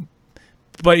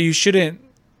you shouldn't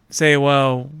say,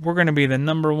 well, we're going to be the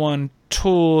 #1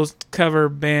 Tool cover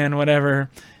band, whatever,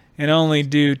 and only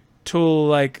do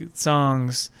Tool-like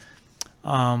songs.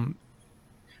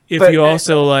 If you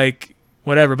also like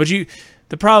whatever. But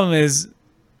the problem is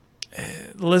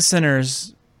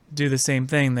listeners do the same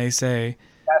thing. They say,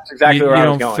 that's exactly where I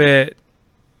was going.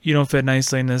 You don't fit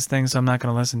nicely in this thing, so I'm not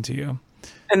going to listen to you.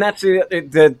 And that's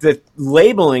the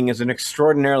labeling is an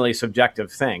extraordinarily subjective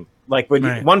thing. Like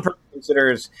when one person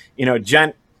considers,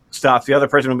 gent stuff, the other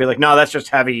person will be like, no, that's just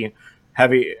heavier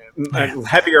metal.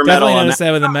 Definitely notice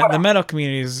that with the metal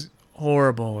community is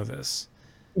horrible with this.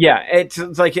 Yeah, it's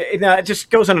like it just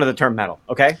goes under the term metal.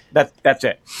 Okay, that's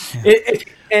it.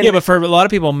 Yeah. But for a lot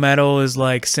of people, metal is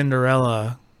like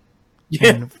Cinderella.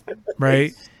 Yeah,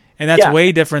 right. And that's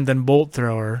way different than Bolt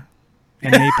Thrower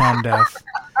and Napalm Death,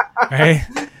 right?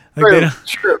 Like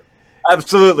true.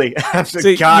 Absolutely. So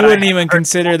you wouldn't even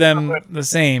consider them the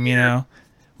same,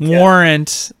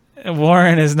 Warrant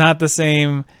is not the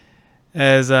same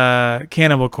as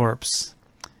Cannibal Corpse.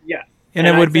 Yeah.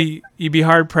 And you'd be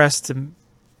hard pressed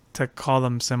to call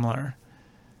them similar.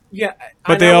 Yeah.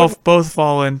 But they both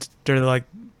fall into like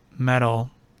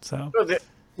metal, so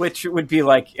which would be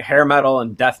like hair metal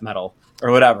and death metal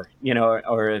or whatever,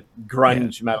 or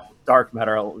grunge metal, dark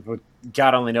metal.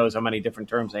 God only knows how many different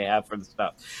terms they have for the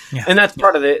stuff. Yeah. And that's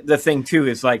part of the thing too,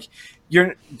 is like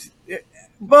you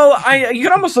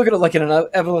can almost look at it like in an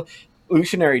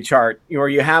evolutionary chart where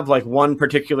you have like one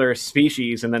particular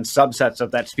species and then subsets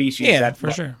of that species. Yeah,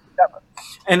 for sure.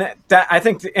 And that, I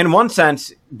think in one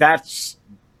sense, that's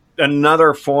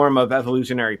another form of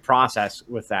evolutionary process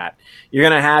with that. You're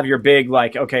going to have your big,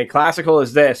 like, okay, classical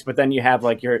is this, but then you have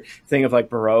like your thing of like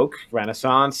Baroque,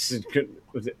 Renaissance,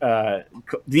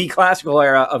 the classical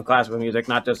era of classical music,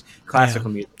 not just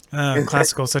classical music.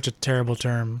 Classical is such a terrible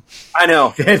term. I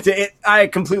know. I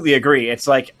completely agree. It's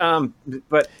like,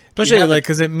 but especially like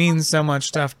because it means so much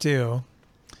stuff too.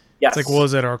 Yes. It's like,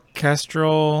 was it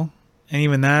orchestral? And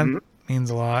even that means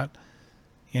a lot.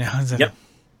 Yep.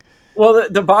 Well,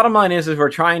 the bottom line is we're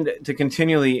trying to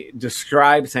continually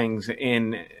describe things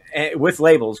with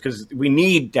labels because we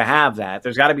need to have that.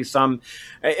 There's got to be some,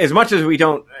 as much as we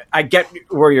don't. I get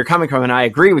where you're coming from, and I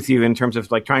agree with you in terms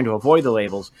of like trying to avoid the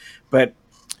labels, but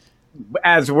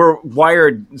as we're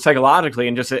wired psychologically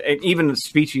and just even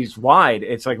species wide,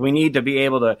 it's like we need to be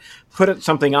able to put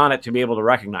something on it to be able to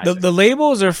recognize it. The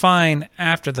labels are fine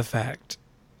after the fact.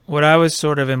 What I was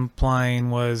sort of implying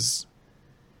was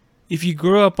if you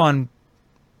grew up on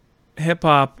hip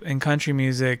hop and country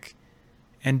music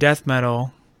and death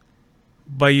metal,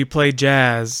 but you play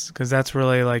jazz, because that's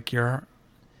really like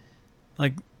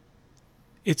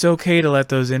it's okay to let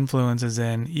those influences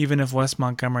in, even if Wes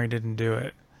Montgomery didn't do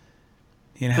it.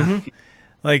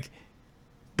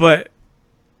 But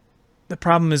the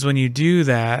problem is when you do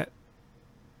that,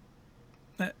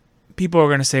 people are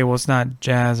going to say, well, it's not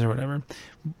jazz or whatever.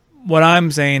 What I'm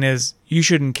saying is you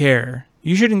shouldn't care.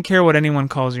 You shouldn't care what anyone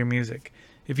calls your music.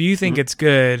 If you think it's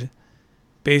good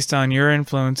based on your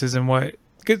influences and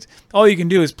because all you can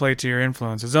do is play to your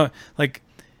influences. Like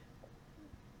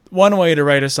one way to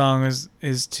write a song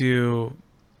is to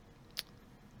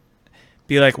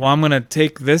be like, well, I'm going to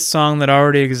take this song that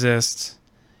already exists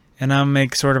and I'll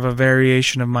make sort of a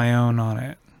variation of my own on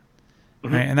it.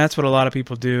 Right? And that's what a lot of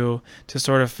people do to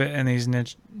sort of fit in these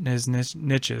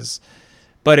niches.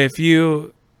 But if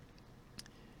you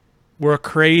were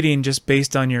creating just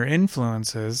based on your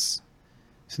influences,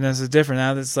 So this is different.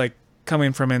 Now that's like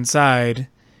coming from inside.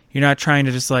 You're not trying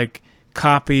to just like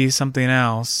copy something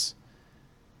else.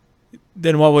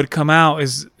 Then what would come out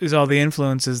is all the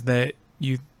influences that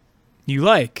you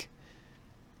like.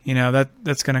 You know,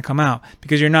 that's going to come out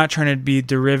because you're not trying to be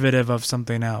derivative of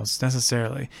something else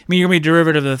necessarily. I mean, you're going to be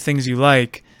derivative of the things you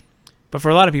like, but for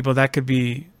a lot of people that could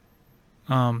be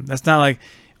that's not like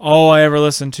all I ever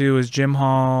listened to is Jim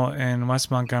Hall and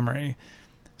Wes Montgomery.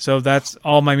 So that's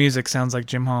all my music sounds like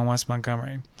Jim Hall and Wes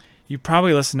Montgomery. You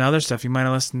probably listen to other stuff. You might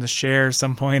have listened to Cher at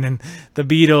some point and the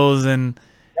Beatles and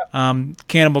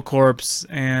Cannibal Corpse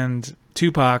and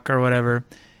Tupac or whatever.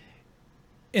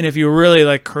 And if you're really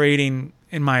like creating,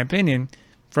 in my opinion,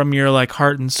 from your like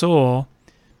heart and soul,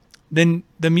 then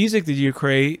the music that you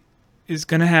create is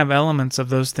going to have elements of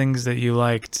those things that you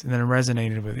liked and that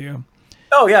resonated with you.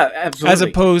 Oh yeah, absolutely. As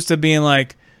opposed to being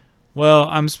like, well,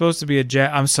 I'm supposed to be a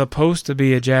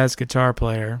jazz guitar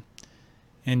player,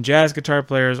 and jazz guitar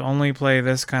players only play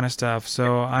this kind of stuff.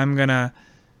 So I'm gonna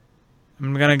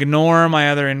ignore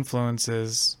my other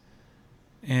influences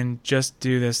and just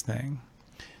do this thing.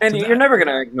 And So you're never going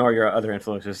to ignore your other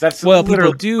influences. That's Well, people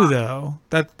literally do though.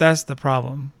 That's the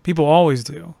problem. People always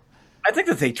do. I think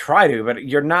that they try to, but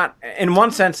you're not. In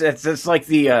one sense, it's like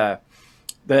the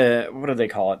what do they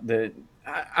call it?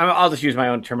 I'll just use my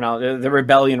own terminology. The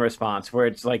rebellion response, where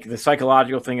it's like the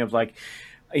psychological thing of like,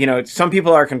 you know, some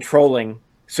people are controlling.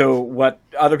 So what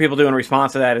other people do in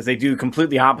response to that is they do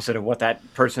completely opposite of what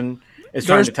that person is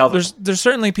trying to tell them. There's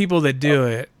certainly people that do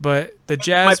it, but the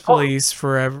jazz police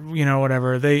forever, you know,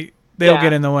 whatever, they'll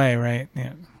get in the way, right?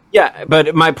 Yeah. Yeah,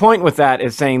 but my point with that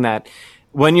is saying that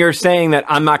when you're saying that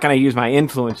I'm not going to use my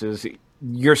influences,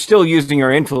 you're still using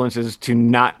your influences to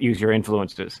not use your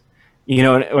influences. You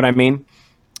know what I mean?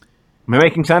 Am I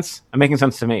making sense? I'm making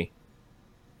sense to me.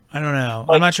 I don't know.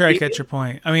 I'm not sure I get your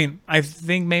point. I mean, I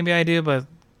think maybe I do, but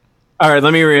all right,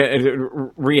 let me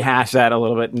rehash that a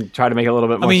little bit and try to make it a little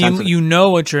bit more sense. I mean, you know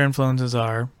what your influences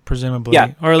are, presumably,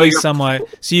 or at least somewhat.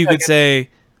 So you could say,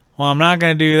 well, I'm not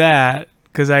going to do that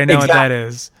because I know what that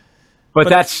is. But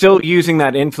that's still using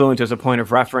that influence as a point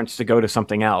of reference to go to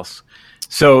something else.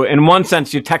 So in one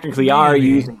sense, you technically are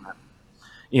using that.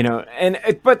 You know,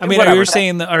 but I mean, you're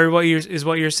saying that, or what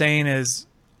you're saying is,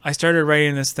 I started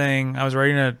writing this thing. I was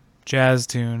writing a jazz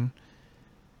tune,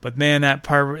 but man, that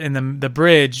part in the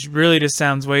bridge really just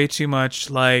sounds way too much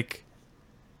like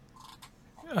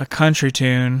a country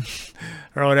tune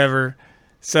or whatever.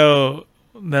 So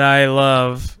that I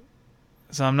love,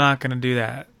 so I'm not going to do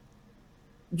that.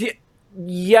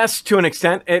 Yes, to an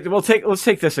extent. Let's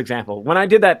take this example. When I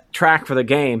did that track for the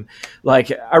game,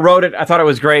 like I wrote it, I thought it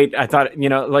was great. I thought, you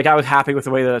know, like I was happy with the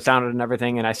way that it sounded and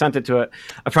everything. And I sent it to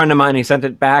a friend of mine. He sent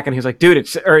it back and he was like, dude,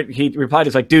 he replied,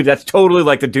 he's like, dude, that's totally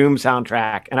like the Doom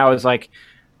soundtrack. And I was like,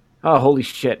 oh, holy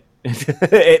shit.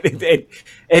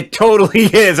 It totally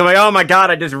is. I'm like, oh my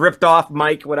God, I just ripped off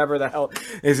Mike, whatever the hell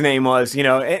his name was, you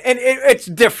know, and it's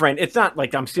different. It's not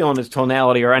like I'm stealing his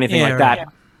tonality or anything like that. Yeah.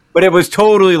 But it was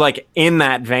totally like in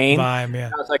that vein. Vibe, yeah.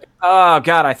 I was like, oh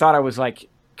God, I thought I was like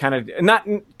kind of not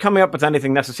coming up with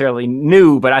anything necessarily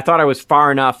new, but I thought I was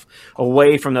far enough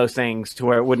away from those things to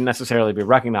where it wouldn't necessarily be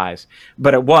recognized.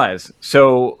 But it was.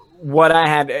 So what I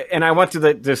had, and I went to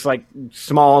this like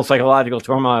small psychological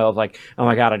turmoil of like, oh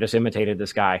my God, I just imitated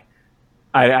this guy.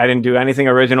 I didn't do anything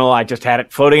original. I just had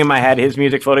it floating in my head, his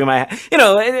music floating in my head. You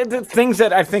know, the things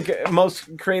that I think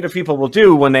most creative people will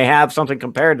do when they have something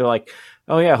compared to like,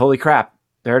 oh yeah, holy crap,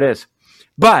 there it is.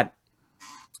 But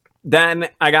then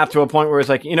I got to a point where it's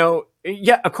like, you know,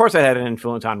 yeah, of course I had an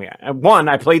influence on me. One,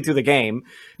 I played through the game,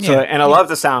 and I love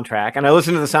the soundtrack, and I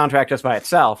listened to the soundtrack just by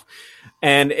itself,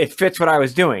 and it fits what I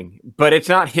was doing. But it's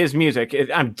not his music.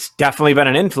 It's definitely been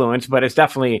an influence, but it's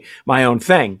definitely my own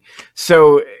thing.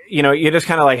 So, you know, you just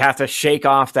kind of like have to shake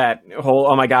off that whole,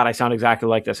 oh my God, I sound exactly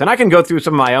like this. And I can go through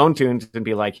some of my own tunes and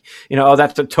be like, you know, oh,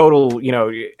 that's a total, you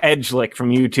know, edge lick from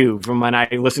U2 from when I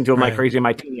listened to my crazy in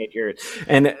my teenage years.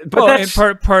 But that's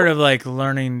part of like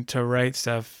learning to write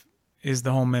stuff is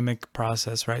the whole mimic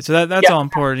process, right? So that's all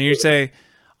important. You say,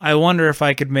 I wonder if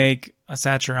I could make a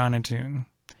Satriani tune.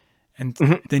 And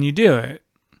then you do it.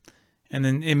 And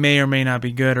then it may or may not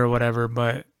be good or whatever,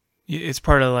 but it's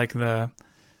part of like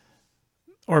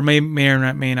or may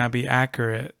or may not be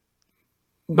accurate.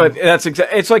 But that's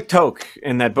it's like Toke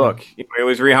in that book. It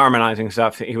was reharmonizing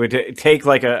stuff. He would take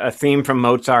like a theme from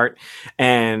Mozart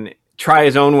and try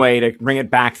his own way to bring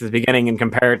it back to the beginning and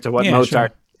compare it to what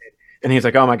Mozart did. And he's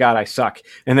like, oh my God, I suck.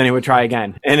 And then he would try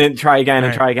again and then try again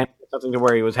and try again. something to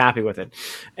where he was happy with it.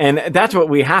 And that's what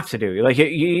we have to do. Like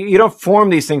you don't form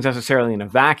these things necessarily in a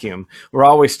vacuum. We're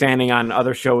always standing on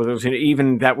other shoulders,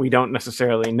 even that we don't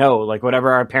necessarily know, like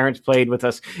whatever our parents played with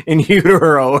us in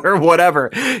utero or whatever,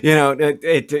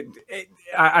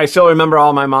 I still remember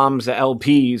all my mom's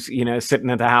LPs, sitting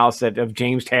at the house of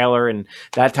James Taylor and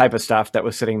that type of stuff that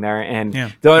was sitting there. And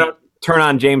though I don't turn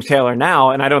on James Taylor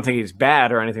now, and I don't think he's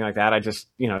bad or anything like that, I just,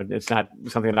 it's not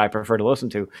something that I prefer to listen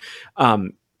to.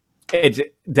 It's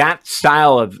that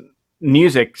style of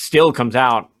music still comes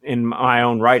out in my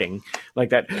own writing,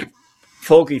 like that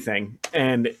folky thing.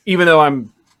 And even though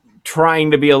I'm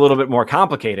trying to be a little bit more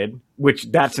complicated,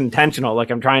 which that's intentional.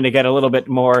 Like I'm trying to get a little bit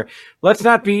more, let's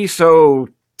not be so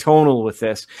tonal with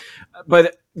this,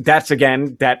 but that's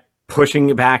again, that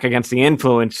pushing back against the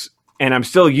influence. And I'm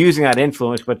still using that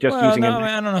influence, but just using it.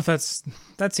 I don't know if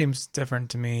that seems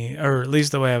different to me, or at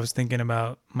least the way I was thinking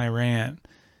about my rant.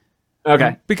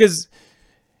 Okay. Because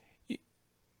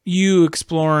you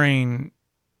exploring,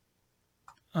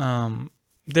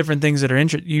 different things that are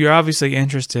you're obviously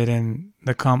interested in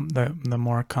the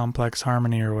more complex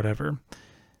harmony or whatever.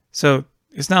 So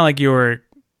it's not like you're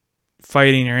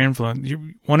fighting your influence.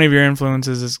 One of your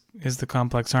influences is the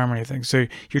complex harmony thing. So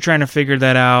you're trying to figure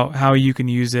that out, how you can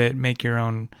use it, make your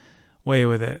own way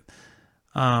with it.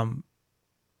 So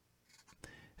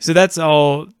that's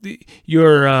all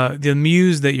the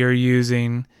muse that you're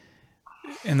using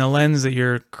and the lens that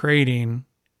you're creating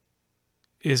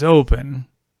is open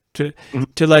to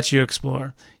let you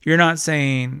explore. You're not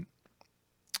saying,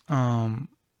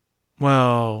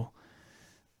 well,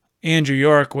 Andrew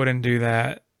York wouldn't do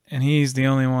that, and he's the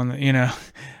only one that,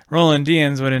 Roland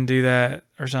Deans wouldn't do that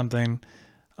or something.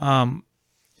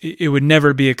 It would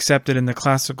never be accepted in the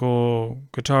classical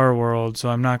guitar world, so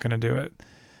I'm not going to do it.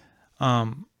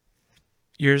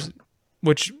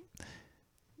 Which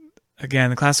again,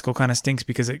 the classical kind of stinks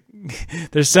because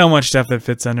there's so much stuff that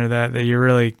fits under that you're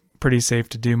really pretty safe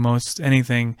to do most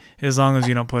anything as long as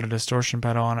you don't put a distortion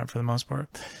pedal on it for the most part,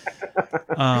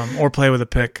 or play with a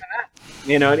pick.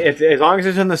 As long as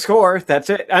it's in the score, that's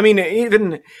it. I mean,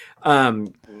 even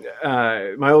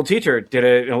my old teacher did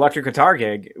an electric guitar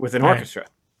gig with an orchestra.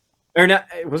 Or not?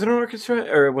 Was it an orchestra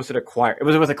or was it a choir? It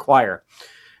was with a choir.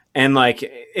 And like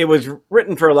it was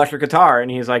written for electric guitar, and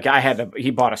he's like,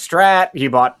 he bought a Strat, he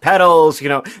bought pedals,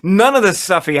 none of this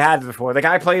stuff he had before. The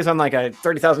guy plays on like a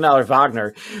 $30,000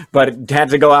 Wagner, but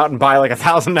had to go out and buy like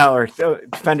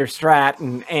 $1,000 Fender Strat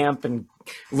and amp and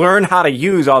learn how to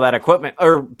use all that equipment,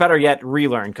 or better yet,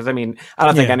 relearn. Because I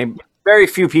don't think very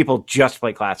few people just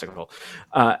play classical,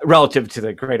 relative to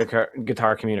the greater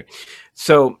guitar community.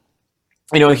 So.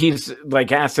 He's like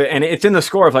asked it, and it's in the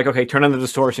score of like, okay, turn on the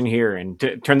distortion here and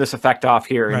turn this effect off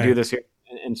here and do this here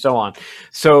and so on.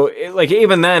 So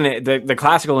even then, the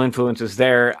classical influence is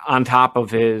there on top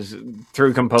of his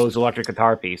through composed electric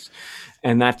guitar piece.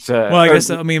 And that's, but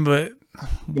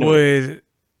would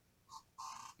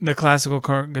the classical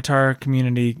guitar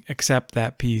community accept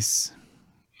that piece?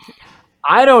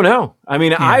 I don't know. I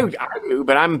do,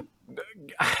 but I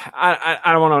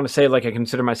don't want to say like I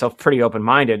consider myself pretty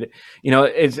open-minded.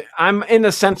 I'm in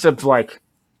the sense of like,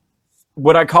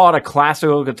 would I call it a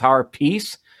classical guitar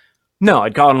piece? No,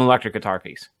 I'd call it an electric guitar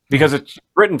piece because it's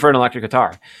written for an electric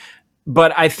guitar.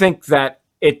 But I think that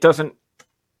it doesn't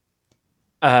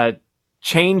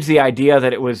change the idea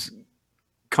that it was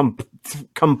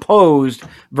composed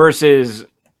versus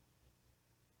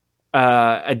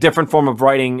a different form of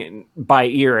writing by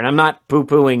ear. And I'm not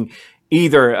poo-pooing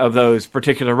either of those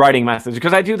particular writing methods,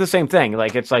 because I do the same thing.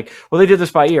 Like, it's like, well, they did this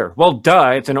by ear. Well,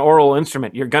 duh, it's an oral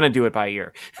instrument. You're going to do it by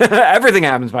ear. Everything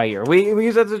happens by ear. We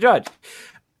use it as a judge.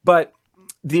 But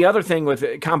the other thing with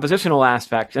compositional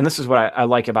aspects, and this is what I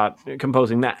like about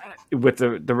composing that with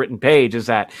the written page, is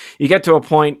that you get to a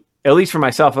point, at least for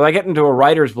myself, if I get into a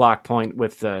writer's block point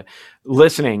with the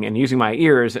listening and using my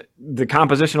ears, the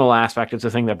compositional aspect is the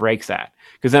thing that breaks that.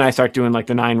 Because then I start doing like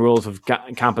the 9 rules of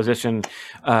composition,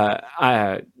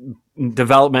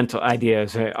 developmental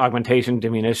ideas, augmentation,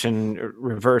 diminution,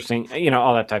 reversing,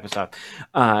 all that type of stuff,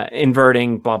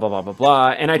 inverting, blah, blah, blah, blah, blah.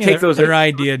 And I take those. They're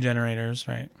idea generators,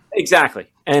 right? Exactly.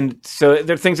 And so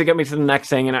they're things that get me to the next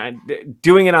thing. And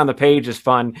doing it on the page is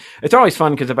fun. It's always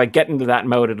fun because if I get into that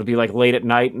mode, it'll be like late at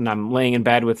night and I'm laying in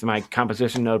bed with my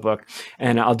composition notebook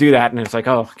and I'll do that. And it's like,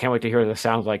 oh, can't wait to hear what this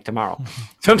sounds like tomorrow.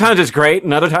 Sometimes it's great.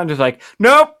 And other times it's like,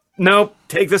 nope,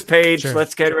 take this page. Sure.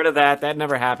 Let's get rid of that. That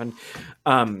never happened.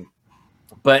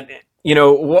 But,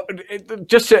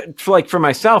 just for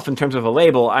myself in terms of a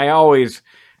label, I always...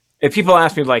 If people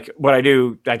ask me like what I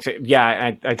do, I'd say,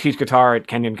 yeah, I teach guitar at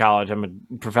Kenyon College. I'm a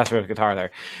professor of guitar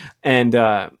there. And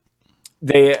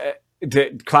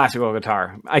classical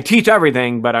guitar. I teach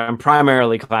everything, but I'm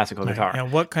primarily classical guitar.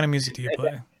 And what kind of music do you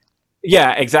play?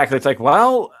 Yeah, exactly. It's like,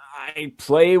 well, I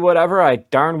play whatever I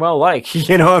darn well like,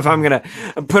 if I'm going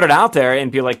to put it out there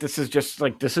and be like, this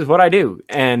is what I do.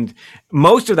 And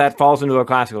most of that falls into a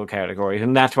classical category.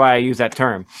 And that's why I use that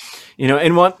term,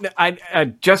 and I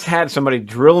just had somebody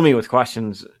drill me with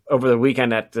questions over the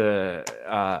weekend at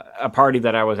a party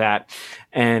that I was at,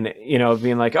 and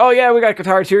being like, oh yeah, we got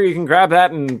guitars here, you can grab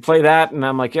that and play that. And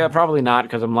I'm like, yeah, probably not,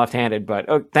 because I'm left-handed, but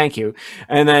oh, thank you.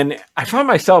 And then I found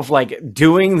myself like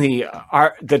doing the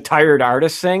tired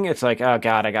artist thing. It's like, oh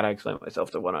god, I gotta explain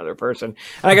myself to one other person.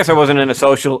 And I guess I wasn't in a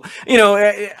social,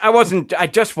 I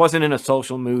just wasn't in a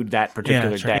social mood that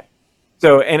particular day. Right.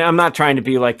 So, and I'm not trying to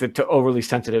be like the overly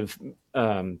sensitive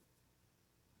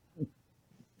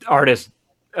artist,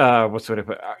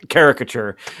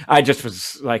 caricature. I just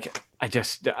was like, I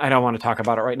don't want to talk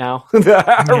about it right now.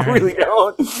 I really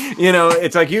don't.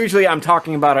 It's like usually I'm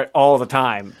talking about it all the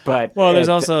time. But there's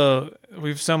also,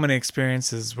 we've so many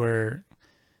experiences where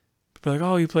people are like,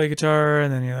 oh, you play guitar,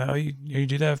 and then you're like, oh, you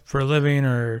do that for a living,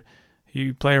 or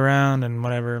you play around and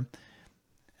whatever.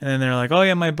 And then they're like, oh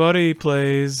yeah, my buddy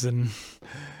plays, and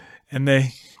he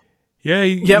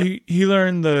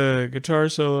learned the guitar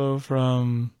solo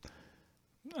from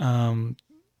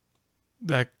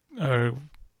that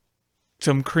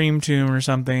some Cream tune or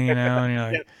something, and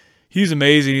you're like, he's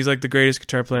amazing. He's like the greatest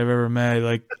guitar player I've ever met.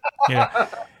 Like,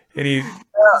 and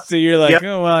so you're like,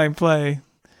 oh well, I play.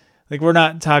 Like, we're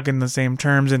not talking the same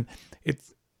terms, and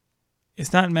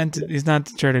it's not meant to. It's not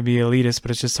to try to be elitist, but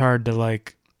it's just hard to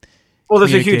like. Well,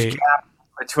 there's a huge gap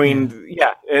between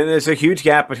and there's a huge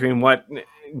gap between what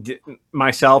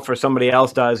myself or somebody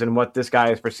else does and what this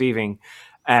guy is perceiving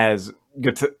as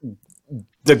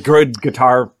the good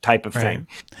guitar type of thing.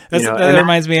 That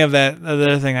reminds me of that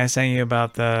other thing I sent you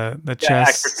about the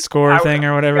chess score thing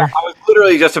or whatever. I was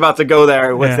literally just about to go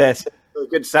there with this. A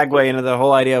good segue into the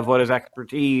whole idea of what is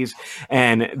expertise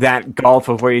and that gulf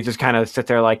of where you just kind of sit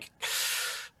there like,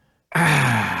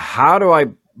 how do I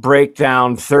break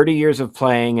down 30 years of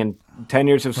playing and 10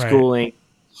 years of schooling,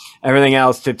 everything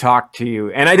else to talk to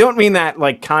you? And I don't mean that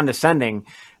like condescending.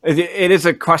 It is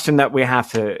a question that we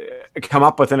have to come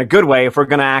up with in a good way if we're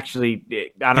going to actually,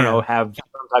 have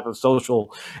some type of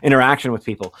social interaction with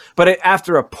people. But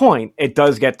after a point, it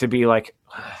does get to be like,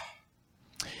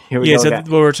 here we go. So what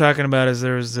we're talking about is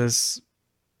there was this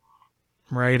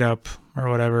write-up or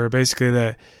whatever, basically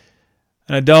that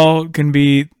an adult can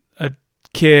beat a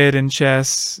kid in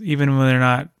chess even when they're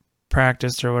not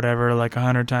practiced or whatever, like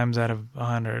 100 times out of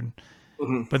 100.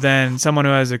 Mm-hmm. But then someone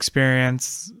who has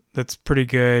experience that's pretty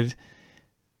good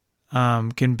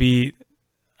can beat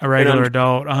a regular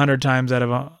adult 100 times out of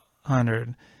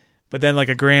 100. But then like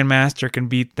a grandmaster can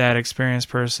beat that experienced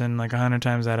person like 100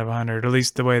 times out of 100, at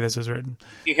least the way this was written.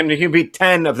 You can beat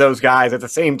 10 of those guys at the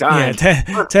same time.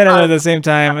 Yeah, 10 of them at the same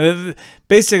time.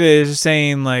 Basically, it's just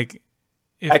saying like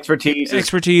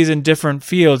expertise in different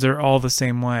fields are all the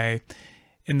same way.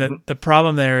 And the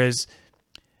problem there is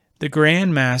the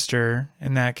grandmaster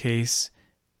in that case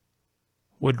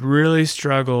would really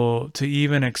struggle to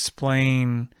even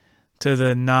explain to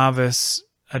the novice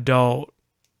adult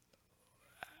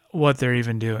what they're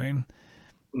even doing,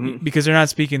 because they're not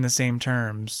speaking the same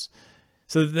terms.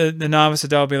 So the novice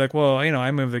adult will be like, well,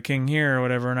 I move the king here or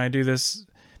whatever, and I do this.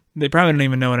 They probably don't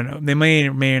even know they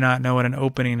may not know what an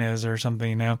opening is or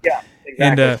something, Yeah,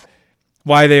 exactly. And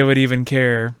why they would even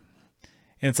care.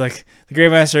 And it's like the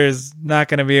grandmaster is not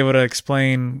going to be able to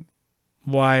explain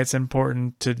why it's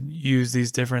important to use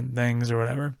these different things or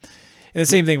whatever. And the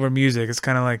same thing for music. It's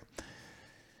kind of like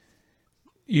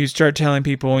you start telling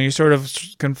people and you sort of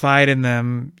confide in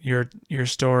them your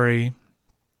story,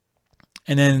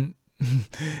 and then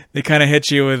they kind of hit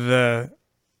you with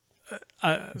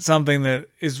something that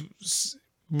is,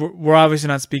 we're obviously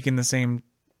not speaking the same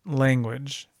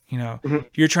language.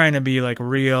 You're trying to be like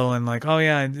real and like, oh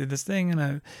yeah, I did this thing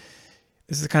and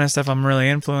this is the kind of stuff I'm really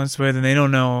influenced with, and they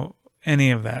don't know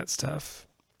any of that stuff.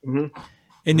 And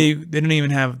they don't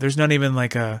even have, there's not even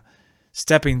like a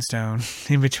stepping stone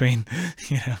in between.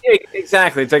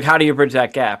 Exactly. It's like, how do you bridge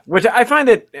that gap? Which I find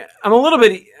that I'm a little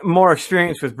bit more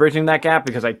experienced with bridging that gap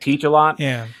because I teach a lot.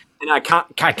 Yeah. And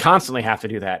I constantly have to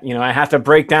do that. I have to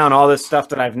break down all this stuff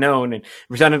that I've known and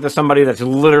present it to somebody that's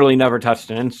literally never touched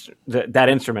that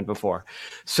instrument before.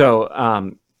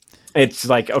 So it's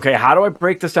like, okay, how do I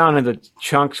break this down into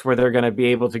chunks where they're going to be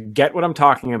able to get what I'm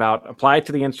talking about, apply it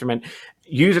to the instrument,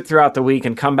 use it throughout the week,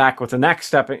 and come back with the next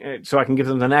step so I can give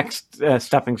them the next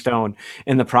stepping stone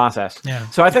in the process. Yeah.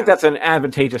 So I think that's an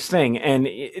advantageous thing. And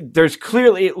there's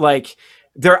clearly like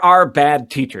there are bad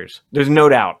teachers. There's no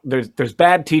doubt. There's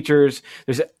bad teachers.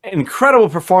 There's incredible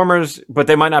performers, but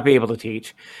they might not be able to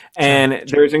teach. And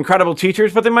there's incredible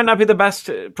teachers, but they might not be the best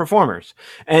performers.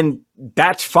 And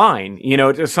that's fine. You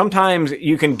know, sometimes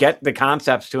you can get the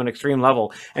concepts to an extreme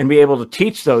level and be able to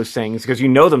teach those things because you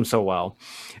know them so well.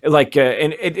 Like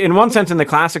in one sense, in the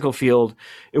classical field,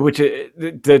 which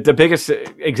the biggest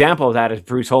example of that is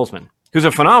Bruce Holzman, who's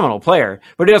a phenomenal player,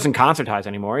 but he doesn't concertize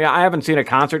anymore. Yeah, I haven't seen a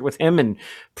concert with him in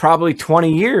probably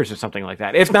 20 years or something like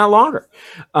that, if not longer.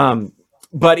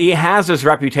 But he has this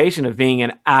reputation of being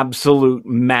an absolute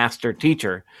master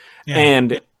teacher. Yeah.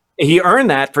 And he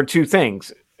earned that for two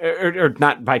things. Or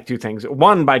not by two things.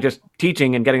 One, by just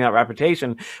teaching and getting that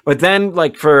reputation. But then,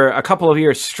 like, for a couple of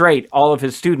years straight, all of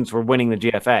his students were winning the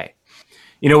GFA.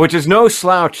 You know, which is no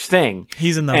slouch thing.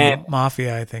 He's in the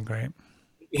mafia, I think, right?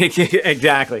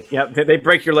 Exactly. Yeah, they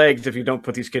break your legs if you don't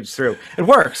put these kids through. It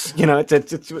works. You know,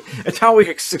 it's how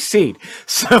we succeed.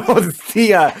 So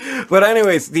but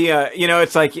anyways, you know,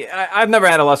 it's like I've never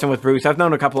had a lesson with Bruce. I've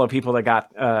known a couple of people that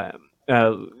got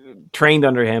trained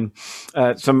under him.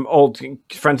 Some old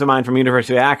friends of mine from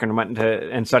University of Akron went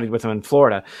and studied with him in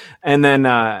Florida. And then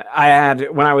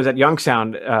when I was at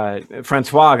Youngstown,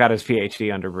 Francois got his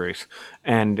PhD under Bruce.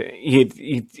 And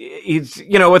he's,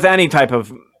 you know, with any type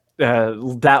of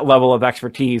that level of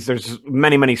expertise, there's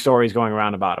many stories going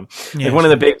around about him. Yeah, like one of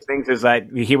the big things is that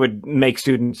he would make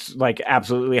students like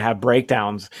absolutely have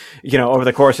breakdowns, you know, over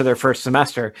the course of their first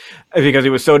semester because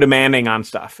he was so demanding on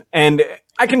stuff. And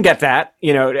I can get that,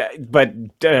 you know, but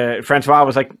Francois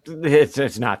was like,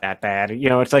 it's not that bad. You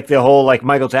know, it's like the whole like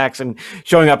Michael Jackson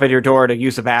showing up at your door to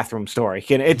use the bathroom story.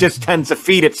 It just tends to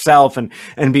feed itself and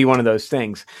be one of those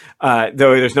things, though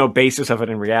there's no basis of it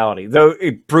in reality. Though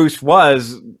Bruce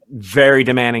was very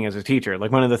demanding as a teacher.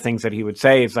 Like one of the things that he would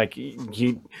say is like,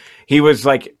 he was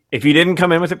like, if you didn't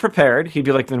come in with it prepared, he'd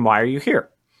be like, then why are you here?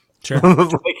 Sure.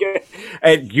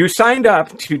 Like, you signed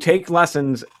up to take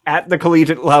lessons at the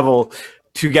collegiate level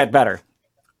to get better.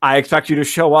 I expect you to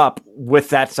show up with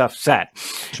that stuff set.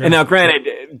 Sure. And now,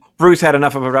 granted, Bruce had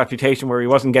enough of a reputation where he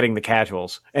wasn't getting the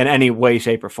casuals in any way,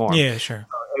 shape, or form. Yeah, sure.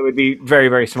 It would be very,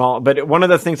 very small. But one of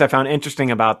the things I found interesting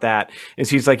about that is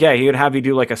he's like, yeah, he would have you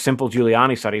do like a simple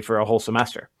Giuliani study for a whole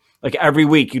semester. Like every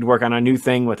week you'd work on a new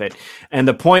thing with it. And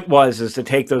the point is to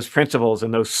take those principles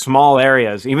in those small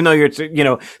areas, even though you're, you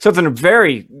know, something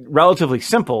very relatively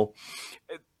simple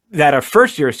that a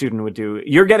first year student would do,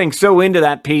 you're getting so into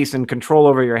that piece and control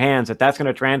over your hands that's going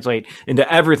to translate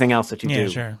into everything else that you do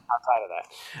sure. outside of that.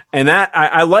 And that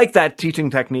I like that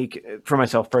teaching technique for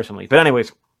myself personally. But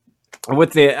anyways,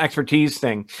 with the expertise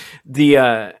thing,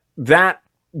 bridging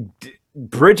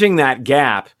that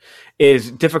gap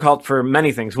is difficult for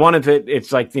many things. One of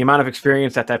it's like the amount of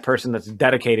experience that person that's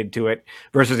dedicated to it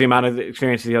versus the amount of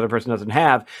experience the other person doesn't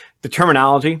have. The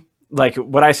terminology, like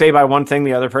what I say by one thing,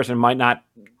 the other person might not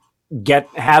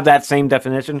have that same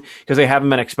definition because they haven't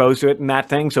been exposed to it in that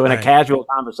thing. So in a casual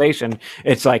conversation,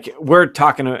 it's like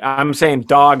I'm saying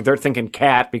dog, they're thinking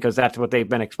cat because that's what they've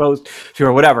been exposed to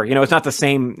or whatever. You know, it's not the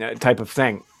same type of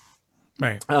thing.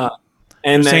 Right.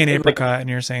 And you're saying apricot and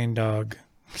you're saying dog.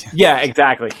 Yeah,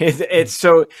 exactly. It's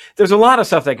so there's a lot of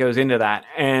stuff that goes into that,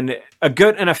 and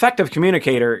an effective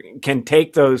communicator can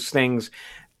take those things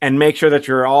and make sure that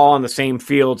you're all on the same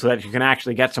field so that you can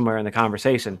actually get somewhere in the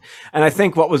conversation. And I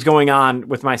think what was going on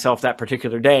with myself that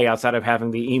particular day, outside of having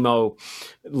the emo,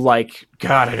 like,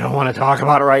 God, I don't want to talk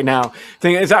about it right now,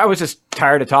 thing is I was just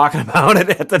tired of talking about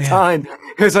it at the time.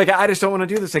 Because like, I just don't want to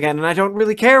do this again. And I don't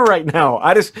really care right now.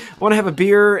 I just want to have a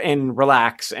beer and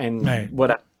relax and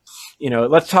whatever. You know,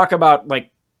 let's talk about like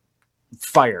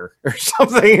fire or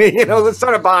something, you know, let's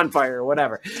start a bonfire or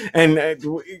whatever. And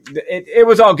it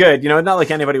was all good, you know, not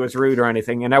like anybody was rude or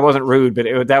anything. And I wasn't rude,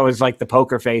 but that was like the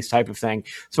poker face type of thing.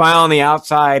 Smile on the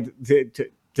outside,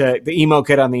 the emo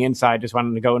kid on the inside just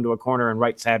wanted to go into a corner and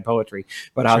write sad poetry.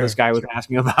 But this guy was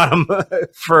asking about him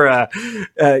for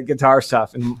guitar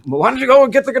stuff. And why don't you go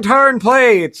and get the guitar and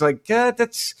play? It's like,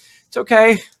 it's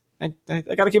okay. I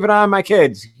got to keep an eye on my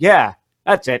kids. Yeah,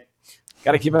 that's it.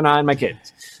 Got to keep an eye on my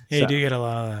kids. Yeah, you do get a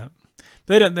lot of that.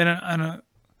 But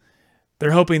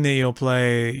they're hoping that you'll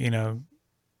play, you know,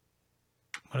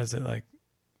 what is it, like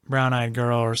Brown Eyed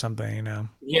Girl or something, you know?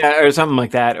 Yeah, or something like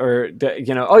that. Or,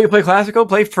 you know, you play classical?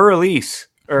 Play Fur Elise.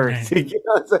 Or you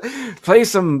know, play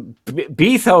some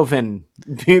Beethoven.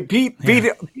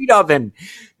 Beethoven.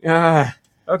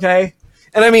 Okay.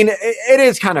 And I mean, it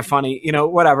is kind of funny, you know,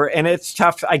 whatever. And it's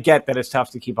tough. I get that it's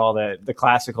tough to keep all the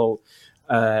classical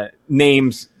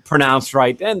names pronounced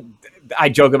right, and I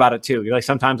joke about it too. Like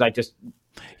sometimes I just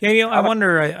I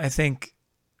wonder. I think,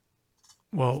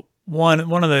 well, one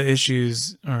of the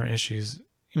issues. I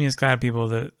mean, it's got people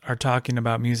that are talking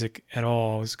about music at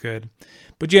all is good,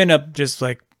 but you end up just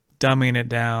like dumbing it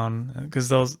down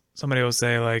because somebody will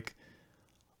say like,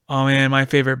 "Oh man, my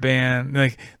favorite band."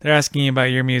 Like they're asking you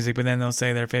about your music, but then they'll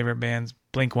say their favorite band's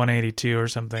Blink-182 or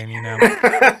something, you know.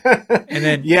 And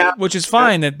then which is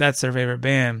fine that's their favorite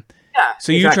band. Yeah.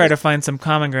 So you try to find some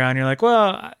common ground. You're like,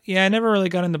 well, yeah, I never really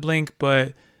got into Blink,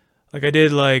 but like I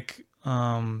did like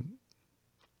Nirvana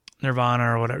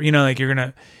or whatever. You know, like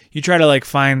you try to like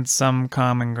find some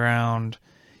common ground,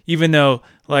 even though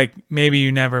like maybe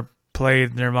you never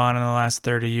played Nirvana in the last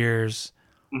 30 years.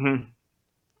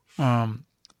 Mm-hmm.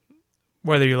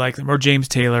 Whether you like them or James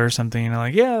Taylor or something, you know,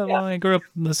 like, well, I grew up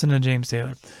listening to James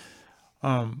Taylor.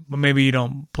 But maybe you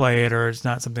don't play it or it's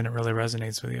not something that really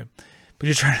resonates with you. But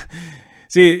you're trying to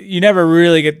see, you're never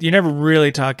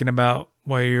really talking about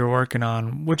what you're working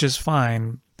on, which is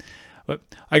fine. But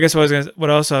I guess what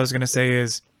else I was gonna say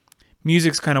is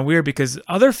music's kind of weird because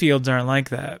other fields aren't like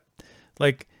that.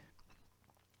 Like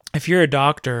if you're a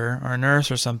doctor or a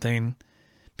nurse or something,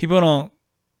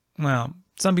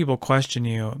 some people question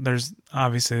you. There's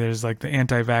like the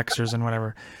anti-vaxxers and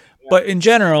whatever, but in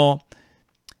general,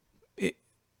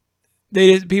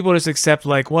 people just accept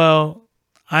like, well,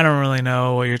 I don't really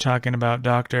know what you're talking about,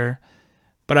 doctor,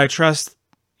 but I trust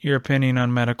your opinion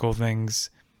on medical things.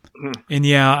 And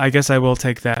yeah, I guess I will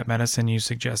take that medicine you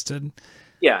suggested.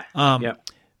 Yeah.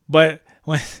 But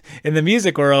in the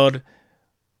music world,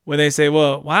 when they say,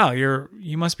 well, wow,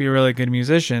 you must be a really good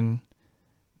musician,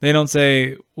 they don't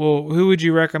say, well, who would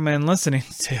you recommend listening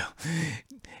to?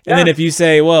 And then if you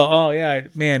say, well, oh yeah,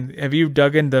 man, have you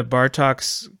dug into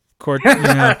Bartok's chord? You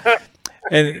know?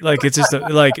 And like, it's just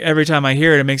like every time I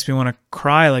hear it, it makes me want to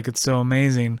cry. Like it's so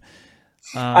amazing.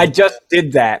 I just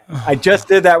did that.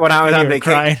 When I was on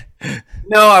vacation.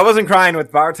 No, I wasn't crying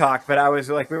with Bartok, but I was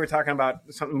like, we were talking about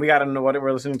something. We got into what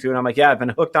we're listening to, and I'm like, yeah, I've been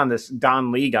hooked on this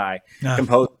Don Lee guy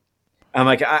composer. I'm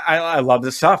like, I love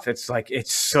this stuff. It's like,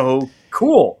 it's so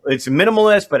cool. It's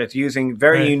minimalist, but it's using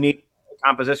very unique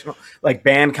compositional, like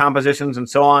band compositions and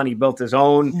so on. He built his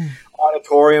own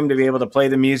auditorium to be able to play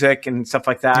the music and stuff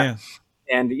like that. Yeah.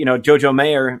 And, you know, Jojo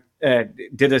Mayer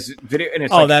did this video. And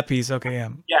it's that piece. Okay,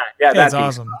 yeah, that's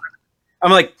awesome.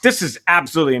 I'm like, this is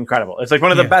absolutely incredible. It's like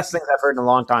one of the best things I've heard in a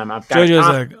long time. Jojo's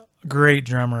a great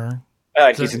drummer.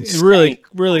 He's a really,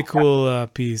 really cool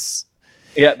piece.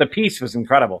 Yeah, the piece was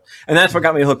incredible. And that's what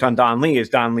got me hooked on Don Lee, is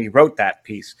Don Lee wrote that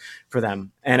piece for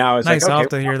them. And I was nice, like, okay. I'll have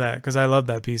to hear that because I love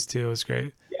that piece too. It was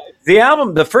great. Yeah,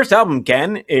 the first album,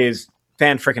 again, is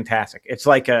fan-freaking-tastic. It's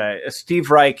like a Steve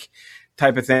Reich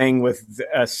type of thing with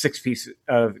a 6-piece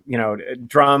of, you know,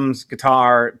 drums,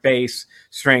 guitar, bass,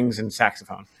 strings, and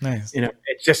saxophone. Nice. You know,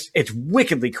 it's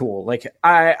wickedly cool. Like,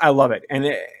 I love it.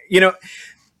 And, you know,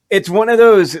 it's one of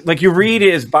those, like, you read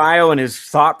his bio and his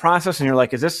thought process, and you're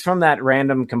like, is this from that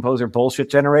random composer bullshit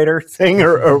generator thing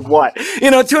or what?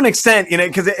 You know, to an extent, you know,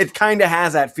 because it kind of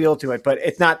has that feel to it, but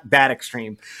it's not that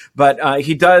extreme. But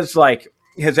he does, like,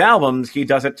 his albums, he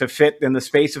does it to fit in the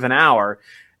space of an hour,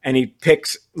 and he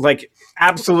picks, like,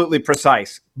 absolutely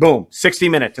precise. Boom, 60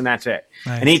 minutes, and that's it.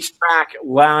 Nice. And each track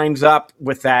lines up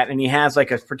with that, and he has,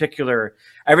 like, a particular,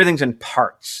 everything's in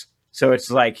parts. So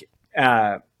it's like,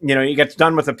 you know, he gets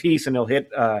done with a piece and he'll hit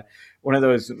one of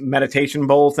those meditation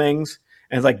bowl things,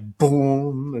 and it's like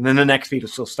boom, and then the next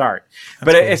piece will start.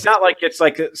 But cool. It's not like it's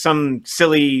like some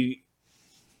silly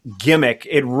gimmick.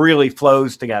 It really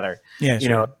flows together. Yeah, you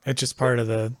know, it's just part of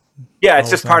the. Yeah, it's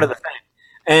just part of the thing.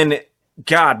 And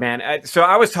God, man, so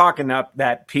I was talking up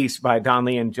that piece by Don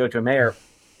Lee and Jojo Mayer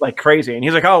like crazy, and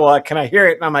he's like, "Oh, well, can I hear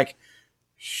it?" And I'm like,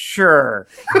 sure.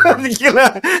 You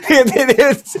know,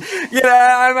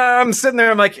 I'm sitting there.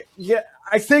 I'm like, yeah,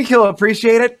 I think he'll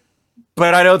appreciate it,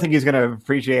 but I don't think he's going to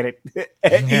appreciate it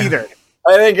either.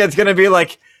 I think it's going to be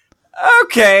like,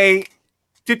 okay.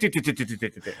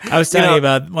 I was telling you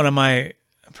about one of my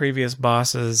previous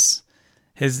bosses.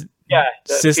 His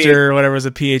sister or whatever was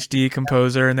a PhD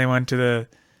composer, and they went to the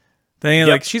thing.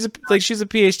 Like she's a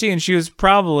PhD, and she was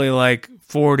probably like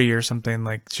 40 or something.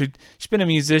 Like she's been a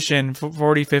musician for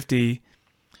 40, 50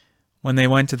 when they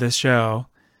went to this show.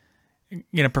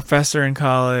 You know, professor in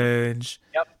college,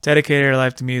 dedicated her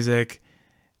life to music.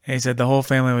 And he said the whole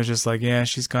family was just like, yeah,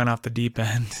 she's gone off the deep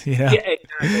end. You know,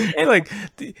 and like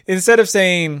instead of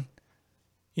saying,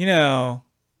 you know,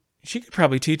 she could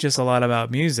probably teach us a lot about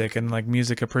music and like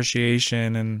music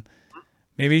appreciation, and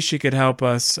maybe she could help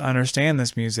us understand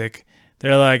this music.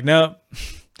 They're like, nope.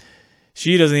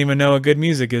 She doesn't even know what good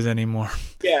music is anymore.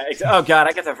 Yeah. Oh God,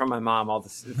 I get that from my mom all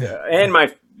this, and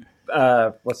my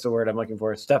what's the word I'm looking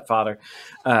for? Stepfather.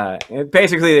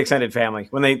 Basically the extended family.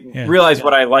 When they Yeah. realize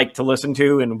what I like to listen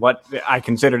to and what I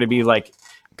consider to be like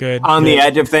Good. on the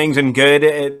edge of things and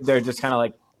good, they're just kind of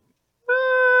like,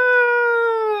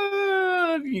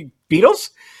 Beatles?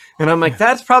 And I'm like,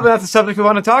 that's probably not the subject we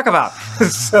want to talk about.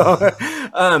 So,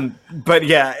 but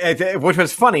yeah, which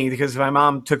was funny because my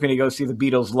mom took me to go see the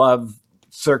Beatles Love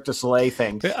Cirque du Soleil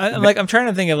thing. I'm trying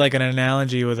to think of like an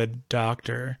analogy with a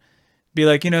doctor. Be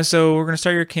like, so we're going to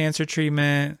start your cancer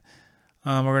treatment.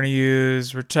 We're going to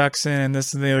use Rituxan and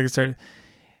this and the other.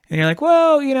 And you're like,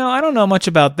 well, I don't know much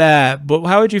about that, but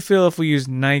how would you feel if we used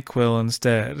NyQuil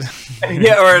instead?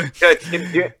 Yeah, or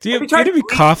do you have any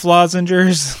cough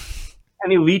lozenges?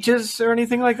 Any leeches or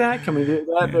anything like that? Can we do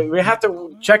that? Yeah. We have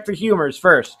to check the humors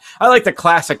first. I like the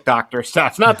classic doctor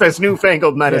stuff, not this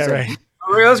newfangled medicine. Yeah,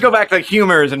 right. Let's go back to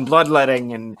humors and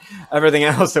bloodletting and everything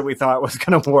else that we thought was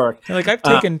going to work. Like, I've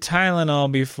taken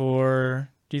Tylenol before.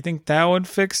 Do you think that would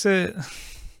fix it?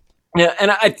 Yeah,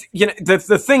 and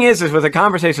the thing is with a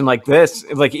conversation like this,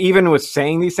 like even with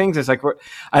saying these things, it's like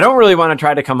I don't really want to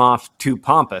try to come off too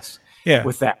pompous. Yeah.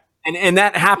 With that, and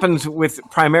that happens with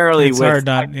primarily it's with hard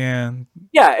not, yeah.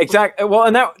 Yeah, exactly. Well,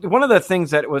 and that one of the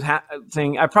things that was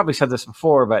thing I probably said this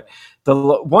before, but the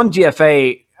one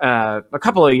GFA a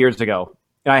couple of years ago,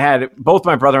 I had both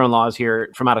my brother-in-laws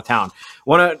here from out of town.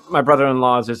 One of my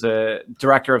brother-in-laws is a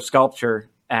director of sculpture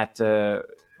at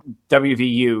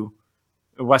WVU,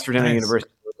 West Virginia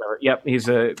University. Yep, he's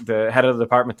the head of the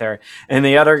department there. And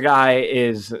the other guy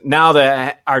is now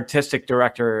the artistic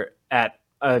director at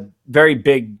a very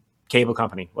big cable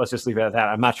company. Let's just leave it at that.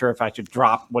 I'm not sure if I should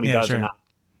drop what he does or not.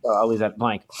 So I'll leave that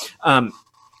blank. But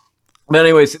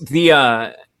anyways,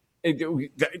 the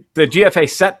GFA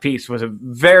set piece was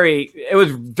very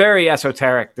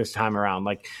esoteric this time around,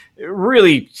 like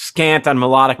really scant on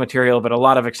melodic material, but a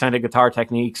lot of extended guitar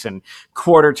techniques and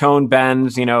quarter tone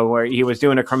bends, where he was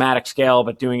doing a chromatic scale,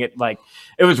 but doing it like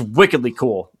it was wickedly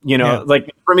cool, like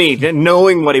for me,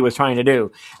 knowing what he was trying to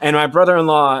do. And my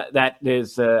brother-in-law, that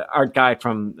is the art guy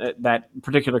from that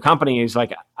particular company, is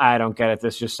like, I don't get it.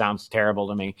 This just sounds terrible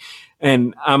to me.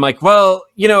 And I'm like, well,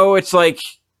 it's like,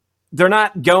 they're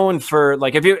not going for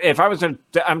like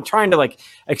I'm trying to like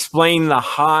explain the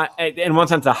high, in one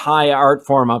sense, the high art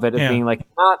form of it as being like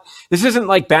this isn't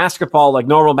like basketball, like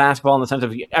normal basketball in the sense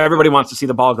of everybody wants to see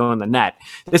the ball go in the net.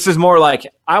 This is more like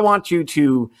I want you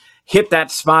to hit that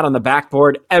spot on the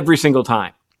backboard every single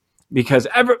time.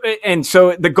 And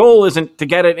so the goal isn't to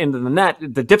get it into the net.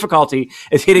 The difficulty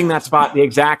is hitting that spot the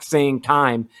exact same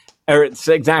time, or it's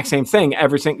the exact same thing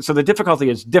so the difficulty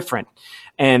is different.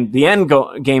 And the end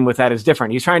game with that is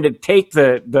different. He's trying to take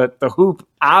the hoop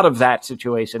out of that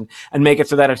situation and make it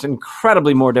so that it's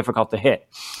incredibly more difficult to hit.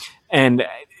 And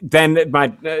then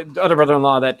my other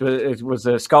brother-in-law that was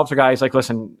a sculptor guy, he's like,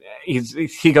 listen,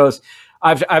 he goes,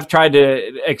 I've tried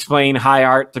to explain high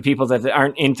art to people that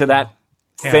aren't into that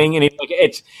thing, and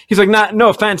he's like, no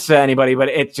offense to anybody, but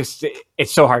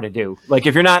it's so hard to do. Like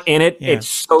if you're not in it, it's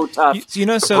so tough.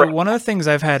 So one of the things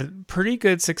I've had pretty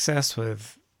good success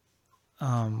with,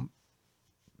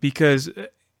 because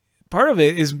part of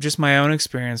it is just my own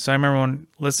experience. So I remember when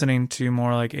listening to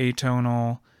more like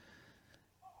atonal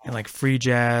and like free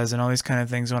jazz and all these kind of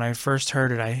things. When I first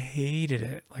heard it, I hated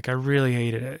it. Like I really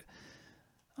hated it.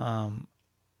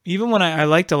 Even when I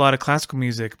liked a lot of classical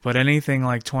music, but anything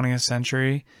like 20th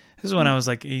century, this is when I was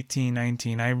like 18,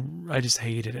 19, I just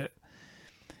hated it.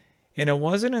 And it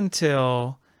wasn't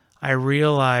until I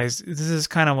realized, this is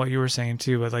kind of what you were saying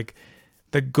too, but like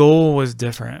the goal was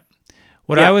different.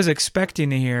 What I was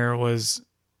expecting to hear was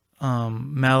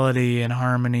melody and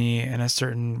harmony in a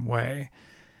certain way,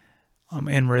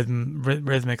 and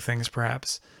rhythmic things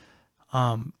perhaps.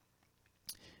 What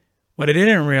I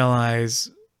didn't realize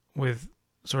with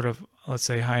sort of, let's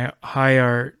say, high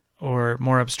art or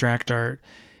more abstract art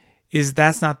is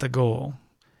that's not the goal.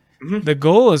 Mm-hmm. The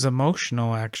goal is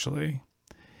emotional, actually.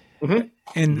 Mm-hmm.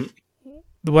 And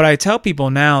what I tell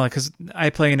people now, because I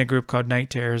play in a group called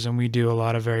Night Terrors and we do a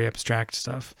lot of very abstract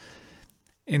stuff.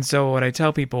 And so what I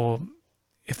tell people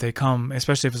if they come,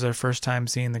 especially if it's their first time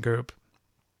seeing the group,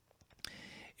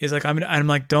 is like, I'm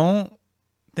like, don't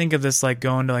think of this like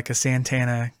going to like a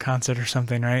Santana concert or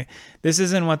something, right? This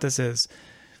isn't what this is.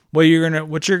 What you're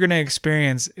gonna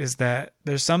experience is that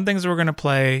there's some things we're gonna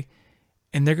play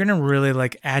and they're gonna really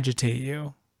like agitate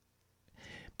you.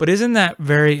 But isn't that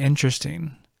very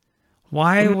interesting?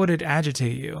 Why would it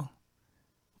agitate you?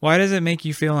 Why does it make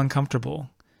you feel uncomfortable?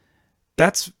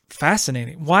 That's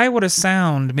fascinating. Why would a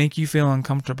sound make you feel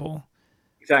uncomfortable?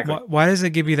 Exactly. Why does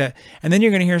it give you that? And then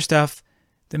you're going to hear stuff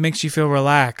that makes you feel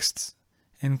relaxed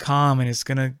and calm, and it's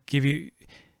going to give you...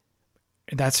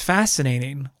 that's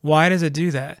fascinating. Why does it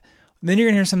do that? Then you're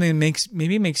gonna hear something that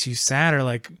maybe makes you sad or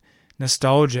like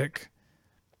nostalgic.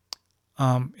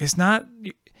 It's not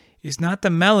the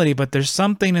melody, but there's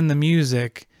something in the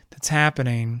music that's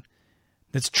happening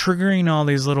that's triggering all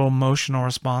these little emotional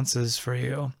responses for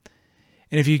you.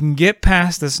 And if you can get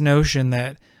past this notion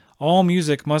that all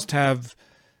music must have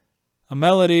a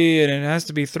melody and it has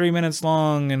to be 3 minutes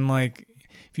long, and like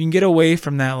if you can get away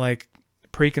from that like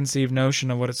preconceived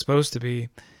notion of what it's supposed to be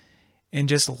and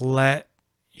just let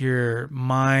your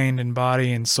mind and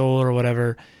body and soul or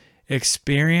whatever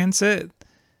experience it,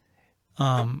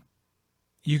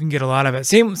 you can get a lot of it.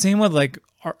 Same with like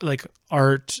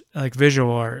art, like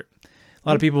visual art. A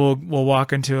lot of people will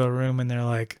walk into a room and they're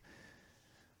like,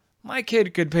 my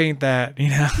kid could paint that, you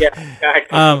know? Yeah,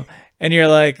 exactly. And you're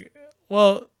like,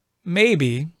 well,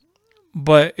 maybe,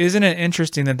 but isn't it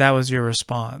interesting that that was your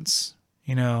response?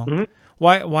 You know, Mm-hmm.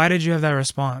 why did you have that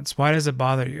response? Why does it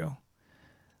bother you?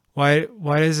 Why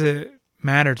does it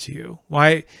matter to you?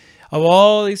 Why, of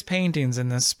all these paintings in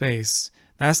this space,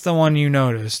 that's the one you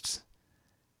noticed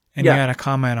and you had a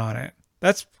comment on it.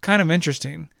 That's kind of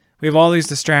interesting. We have all these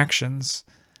distractions.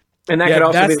 And that could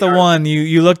also that's be the one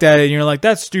you looked at it and you're like,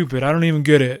 that's stupid. I don't even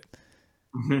get it.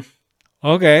 Mm-hmm.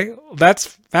 Okay, that's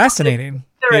fascinating.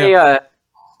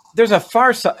 There's a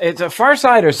Far Side. It's a Far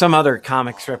Side or some other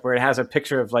comic strip where it has a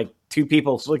picture of like two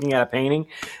people looking at a painting,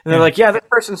 and they're like, "Yeah, this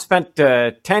person spent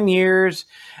 10 years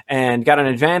and got an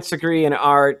advanced degree in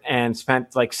art and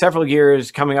spent like several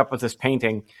years coming up with this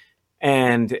painting."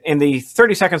 And in the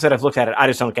 30 seconds that I've looked at it, I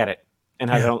just don't get it,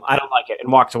 and I don't like it,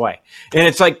 and walks away. And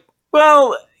it's like,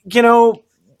 well, you know,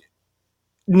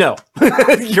 no,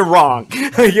 you're wrong.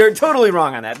 You're totally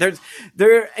wrong on that.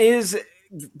 There is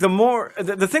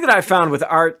the thing that I found with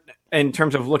art in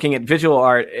terms of looking at visual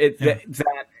art, that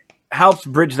helps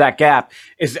bridge that gap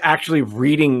is actually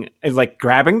reading, like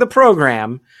grabbing the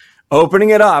program,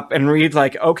 opening it up, and read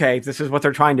like, okay, this is what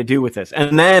they're trying to do with this,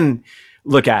 and then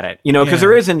look at it, you know, because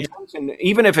there is intention,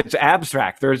 even if it's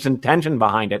abstract, there's intention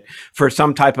behind it for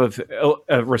some type of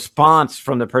response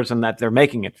from the person that they're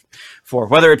making it for,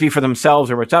 whether it be for themselves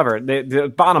or whatever.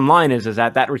 The bottom line is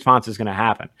that response is going to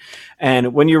happen.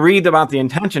 And when you read about the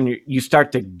intention, you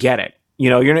start to get it.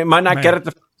 You know, you might not get it.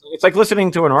 It's like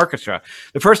listening to an orchestra.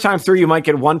 The first time through, you might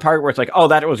get one part where it's like, oh,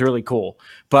 that was really cool.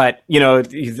 But, you know,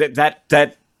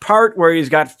 that part where he's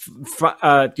got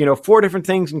four different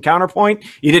things in counterpoint,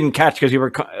 you didn't catch because you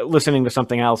were listening to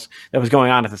something else that was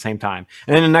going on at the same time.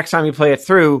 And then the next time you play it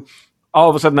through, all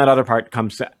of a sudden that other part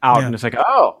comes out, and it's like,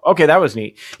 oh, okay, that was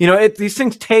neat. You know, these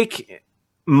things take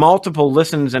multiple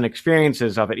listens and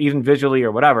experiences of it, even visually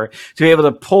or whatever, to be able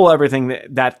to pull everything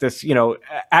that this, you know,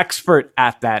 expert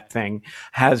at that thing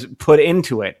has put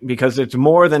into it, because it's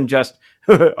more than just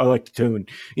I like the tune,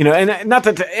 you know, and not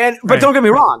that, but don't get me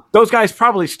wrong, those guys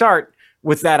probably start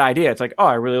with that idea. It's like, oh,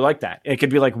 I really like that. It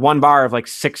could be like one bar of like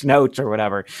 6 notes or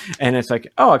whatever, and it's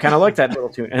like, oh, I kind of like that little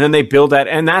tune, and then they build that,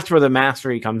 and that's where the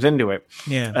mastery comes into it.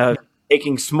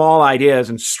 Taking small ideas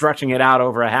and stretching it out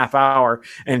over a half hour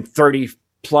and 30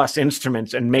 plus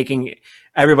instruments and making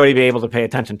everybody be able to pay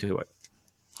attention to it.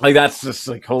 Like, that's just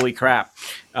like, holy crap.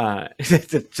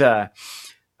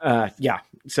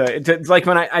 So it's like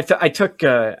when I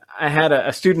had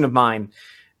a student of mine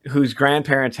whose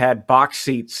grandparents had box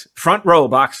seats, front row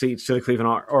box seats to the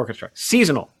Cleveland Orchestra,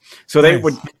 seasonal. So they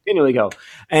would continually go.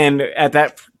 And at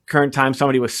that current time,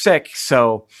 somebody was sick.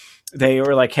 So they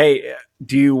were like, hey,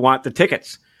 do you want the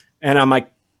tickets? And I'm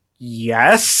like,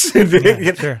 yes. Sure.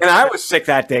 And I was sick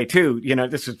that day too. You know,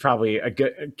 this was probably a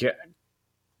good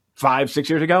 5-6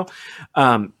 years ago.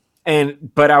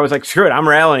 But I was like, screw it, I'm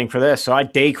rallying for this. So I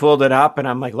day cooled it up, and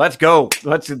I'm like, let's go.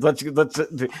 Let's.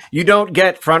 You don't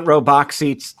get front row box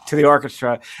seats to the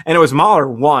orchestra. And it was Mahler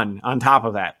 1 on top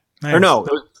of that. Nice. Or no,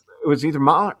 it was either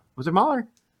Mahler. Was it Mahler?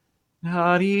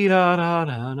 I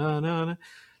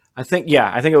think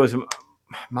it was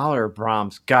Mahler or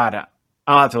Brahms. God,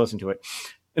 I'll have to listen to it.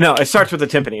 No, it starts with the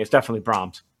timpani. It's definitely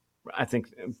Brahms. I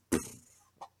think.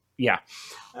 Yeah,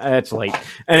 it's late.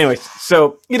 Anyways,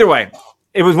 so either way,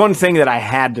 it was one thing that I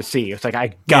had to see. It's like,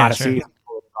 I gotta see.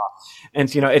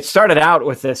 And, you know, it started out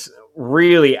with this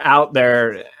really out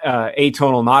there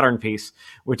atonal modern piece,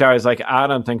 which I was like, I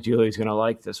don't think Julie's gonna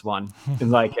like this one.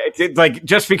 And like,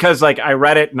 just because like I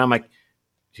read it and I'm like,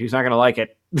 she's not gonna like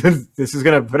it. This is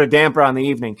gonna put a damper on the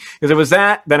evening, because it was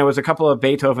that. Then it was a couple of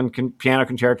Beethoven piano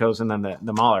concertos, and then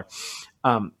the Mahler.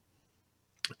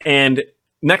 And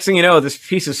next thing you know, this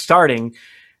piece is starting.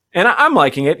 And I'm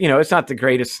liking it. You know, it's not the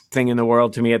greatest thing in the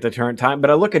world to me at the current time.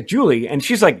 But I look at Julie, and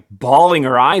she's like bawling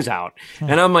her eyes out.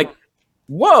 And I'm like,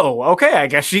 whoa, okay, I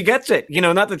guess she gets it.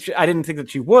 Not that I didn't think that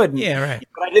she would. Yeah, right.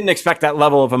 But I didn't expect that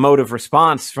level of emotive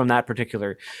response from that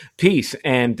particular piece.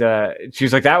 And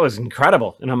she's like, that was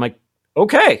incredible. And I'm like,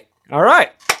 okay, all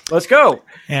right, let's go.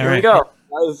 Yeah, Here we go.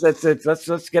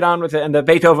 Let's get on with it. And the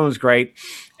Beethoven was great,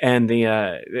 and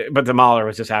but the Mahler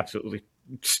was just absolutely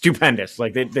stupendous.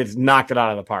 Like they just knocked it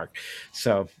out of the park.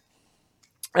 So,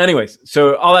 anyways,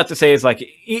 so all that to say is like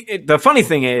the funny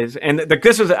thing is, and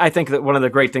this is I think that one of the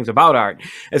great things about art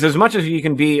is as much as you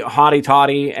can be haughty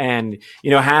toddy and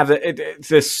have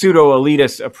this pseudo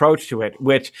elitist approach to it,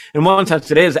 which in one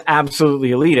sense it is absolutely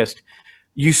elitist.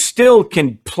 You still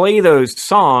can play those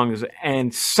songs,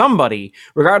 and somebody,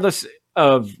 regardless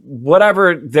of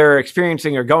whatever they're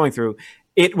experiencing or going through,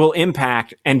 it will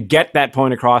impact and get that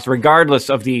point across, regardless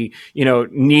of the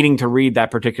needing to read that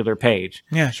particular page.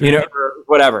 Yeah, sure. Or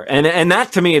whatever. And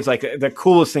that to me is like the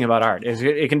coolest thing about art is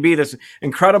it can be this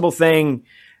incredible thing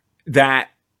that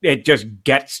it just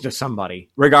gets to somebody,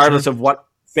 regardless of what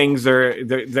things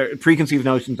the preconceived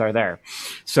notions are there.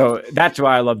 So that's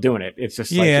why I love doing it. It's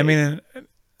just I mean,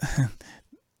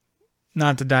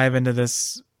 not to dive into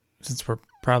this since we're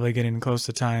probably getting close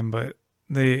to time, but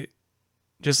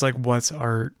just like what's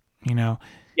art,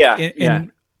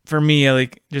 And for me,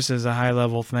 like just as a high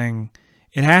level thing,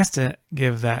 it has to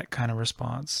give that kind of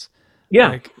response. Yeah,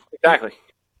 like, exactly.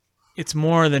 It's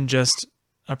more than just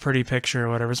a pretty picture or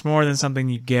whatever. It's more than something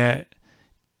you get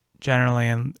generally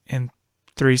in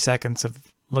 3 seconds of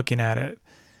looking at it.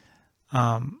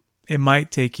 It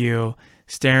might take you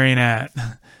staring at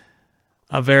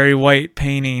a very white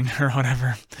painting or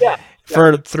whatever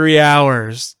for 3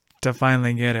 hours to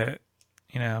finally get it,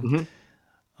 Mm-hmm.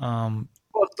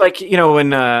 Well, it's like,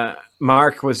 when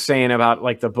Mark was saying about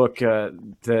like the book,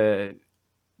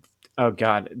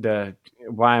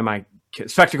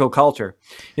 Spectacle Culture.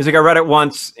 He's like, I read it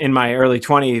once in my early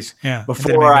 20s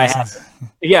before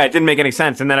it didn't make any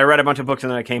sense. And then I read a bunch of books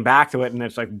and then I came back to it and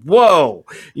it's like, whoa,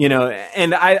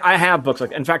 and I have books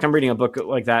like, in fact, I'm reading a book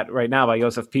like that right now by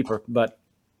Josef Pieper, but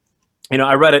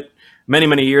I read it many,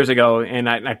 many years ago and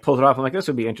I pulled it off. I'm like, this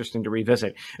would be interesting to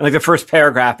revisit. And like the first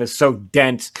paragraph is so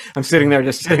dense. I'm sitting there.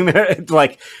 It's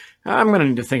like, I'm going to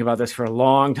need to think about this for a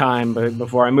long time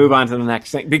before I move on to the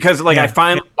next thing. Because I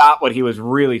finally got what he was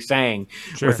really saying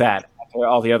with that, after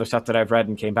all the other stuff that I've read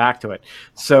and came back to it.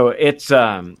 So it's,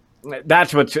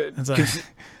 that's what's,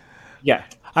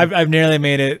 I've nearly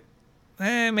made it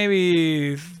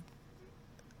maybe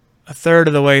a third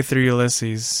of the way through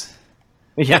Ulysses.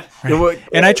 Yeah. Right.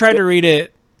 And I tried to read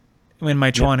it in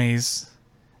my 20s,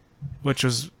 which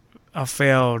was a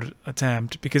failed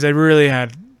attempt because I really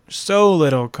had so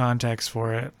little context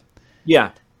for it.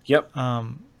 Yeah. Yep.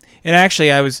 And actually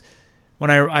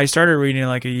when I started reading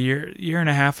like a year and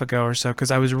a half ago or so, because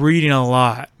I was reading a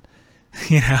lot,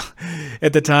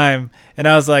 at the time. And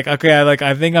I was like, okay,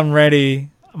 I think I'm ready.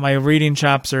 My reading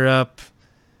chops are up.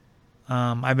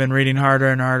 I've been reading harder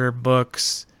and harder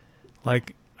books.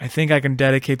 Like, I think I can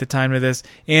dedicate the time to this.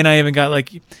 And I even got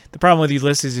the problem with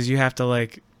Ulysses is you have to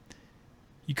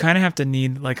you kind of have to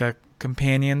need like a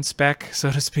companion spec,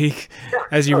 so to speak,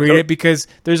 as you read it, because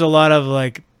there's a lot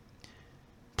of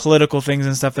political things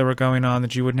and stuff that were going on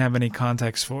that you wouldn't have any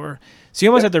context for. So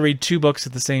you almost have to read 2 books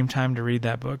at the same time to read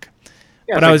that book.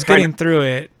 Yeah, but I was getting through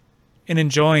it and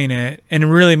enjoying it, and it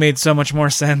really made so much more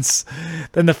sense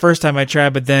than the first time I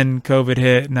tried, but then COVID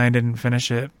hit and I didn't finish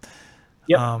it.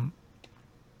 Yep. Well,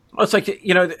 it's like,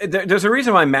 there's a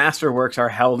reason why masterworks are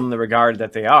held in the regard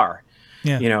that they are.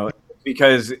 Yeah.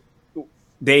 Because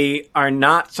they are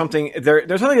not something,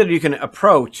 there's something that you can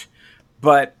approach,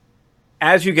 but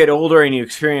as you get older and you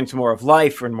experience more of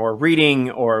life and more reading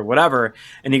or whatever,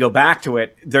 and you go back to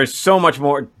it, there's so much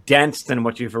more dense than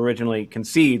what you've originally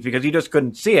conceived because you just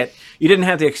couldn't see it. You didn't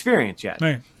have the experience yet.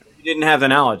 Right. You didn't have the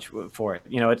knowledge for it.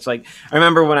 It's like, I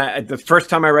remember when the first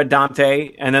time I read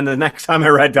Dante, and then the next time I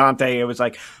read Dante, it was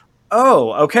like,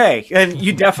 oh, okay. And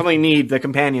you definitely need the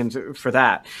companions for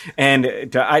that.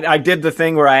 And I did the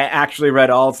thing where I actually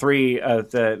read all 3 of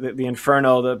the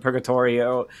Inferno, the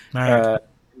Purgatorio, the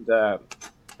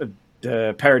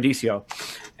Paradiso.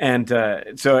 And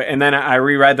and then I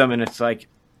reread them and it's like,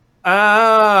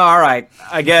 all right,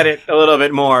 I get it a little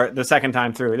bit more the second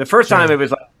time through. The first time it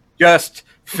was like, just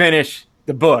finish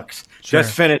the books. Sure.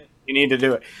 Just finish. You need to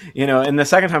do it, and the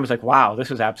second time I was like, wow, this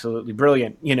was absolutely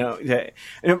brilliant.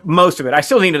 Most of it, I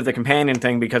still needed the companion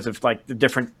thing because of the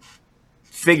different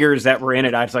figures that were in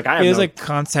it. I was like, it was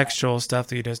contextual stuff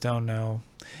that you just don't know.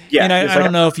 Yeah. And I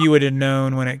don't know if you would have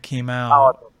known when it came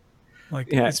out. I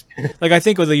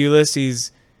think with the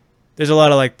Ulysses, there's a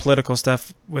lot of political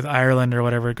stuff with Ireland or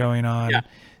whatever going on.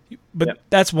 Yeah. but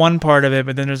that's one part of it.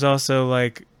 But then there's also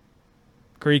like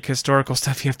Greek historical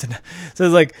stuff you have to know. So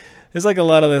there's like a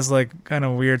lot of this like kind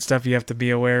of weird stuff you have to be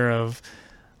aware of.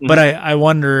 But I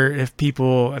wonder if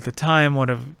people at the time would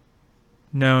have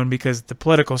known, because the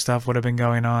political stuff would have been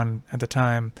going on at the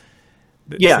time.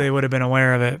 Yeah. So they would have been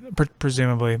aware of it,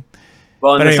 presumably.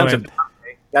 Well, in the sense of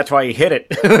that's why he hit it.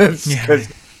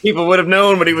 Because people would have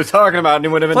known what he was talking about and he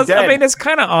would have been dead. I mean, it's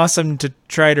kind of awesome to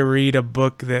try to read a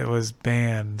book that was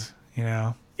banned, you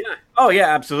know? Yeah. Oh, yeah,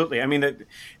 absolutely. I mean,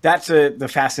 that's the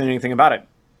fascinating thing about it.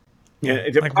 Yeah.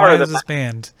 Like, why is this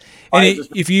banned? And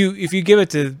if you give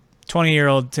it to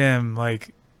 20-year-old Tim,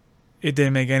 like, it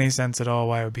didn't make any sense at all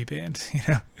why it would be banned, you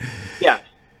know? Yeah.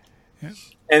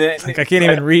 And like, I can't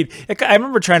even read. I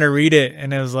remember trying to read it,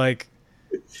 and it was like,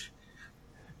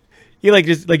 you like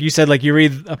just like you said, like you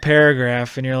read a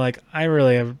paragraph, and you're like, I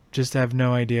really have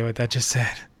no idea what that just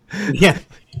said. Yeah.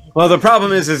 Well, the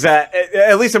problem is that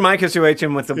at least in my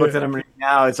situation with the book that I'm reading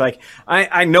now, it's like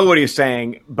I know what he's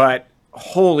saying, but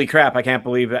holy crap, I can't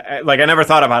believe that. Like, I never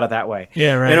thought about it that way.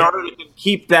 Yeah, right. In order to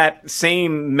keep that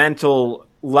same mental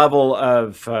level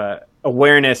of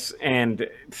awareness and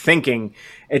thinking,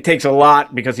 it takes a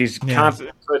lot, because he's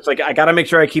constant. So it's like, I got to make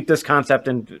sure I keep this concept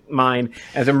in mind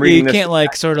as I'm reading this. You can't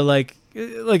like sort of like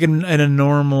in a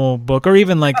normal book, or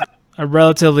even like a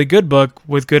relatively good book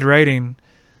with good writing.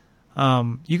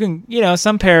 You can,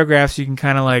 some paragraphs you can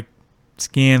kind of like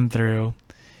scan through.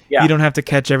 Yeah. You don't have to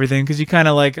catch everything, because you kind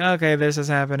of like, okay, this is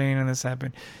happening and this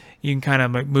happened. You can kind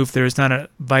of like move through. It's not a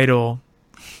vital.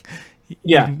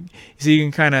 Yeah. So you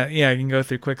can kind of, you can go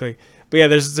through quickly. But yeah,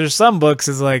 there's some books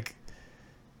is like,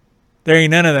 there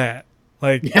ain't none of that.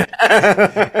 Like,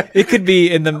 it could be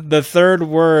in the third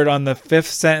word on the fifth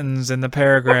sentence in the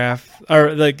paragraph,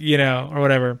 or like, or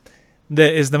whatever,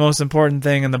 that is the most important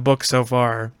thing in the book so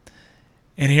far.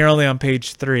 And you're only on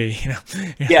page 3,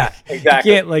 Yeah,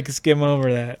 exactly. You can't like skim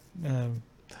over that.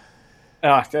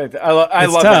 I it's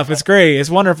love tough. that. It's great.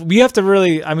 It's wonderful. You have to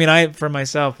really, for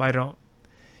myself,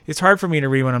 it's hard for me to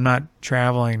read when I'm not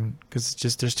traveling, because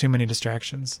there's too many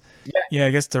distractions. Yeah,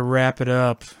 I guess to wrap it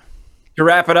up,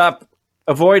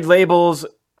 avoid labels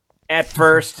at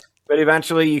first, but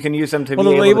eventually you can use them to. Well,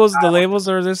 the labels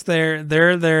are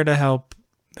they're there to help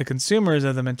the consumers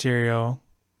of the material,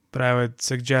 but I would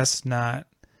suggest not.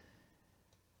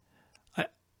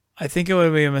 I think it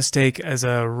would be a mistake as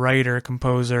a writer,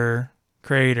 composer,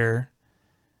 creator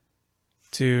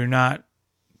to not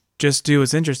just do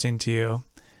what's interesting to you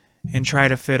and try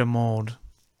to fit a mold.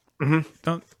 Mm-hmm.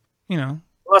 Don't,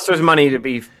 Unless there's money to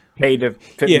be paid to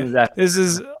fit into that. This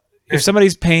is, if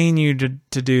somebody's paying you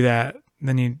to do that,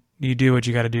 then you do what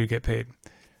you got to do to get paid.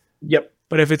 Yep.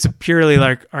 But if it's a purely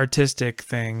like artistic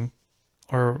thing,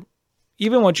 or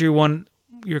even what you're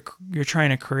trying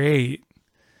to create,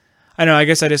 I know, I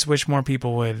guess I just wish more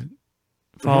people would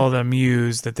follow the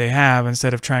muse that they have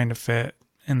instead of trying to fit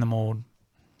in the mold.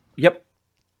 Yep.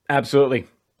 Absolutely.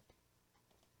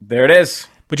 There it is.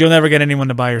 But you'll never get anyone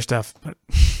to buy your stuff. But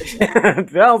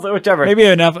well, whichever. Maybe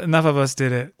enough of us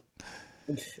did it.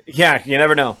 Yeah, you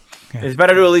never know. Yeah. It's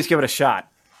better to at least give it a shot.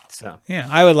 So yeah,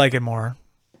 I would like it more.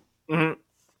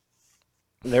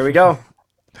 Mm-hmm. There we go.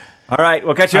 All right,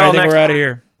 we'll catch you all next time. We're out of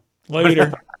here.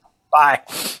 Later. Bye.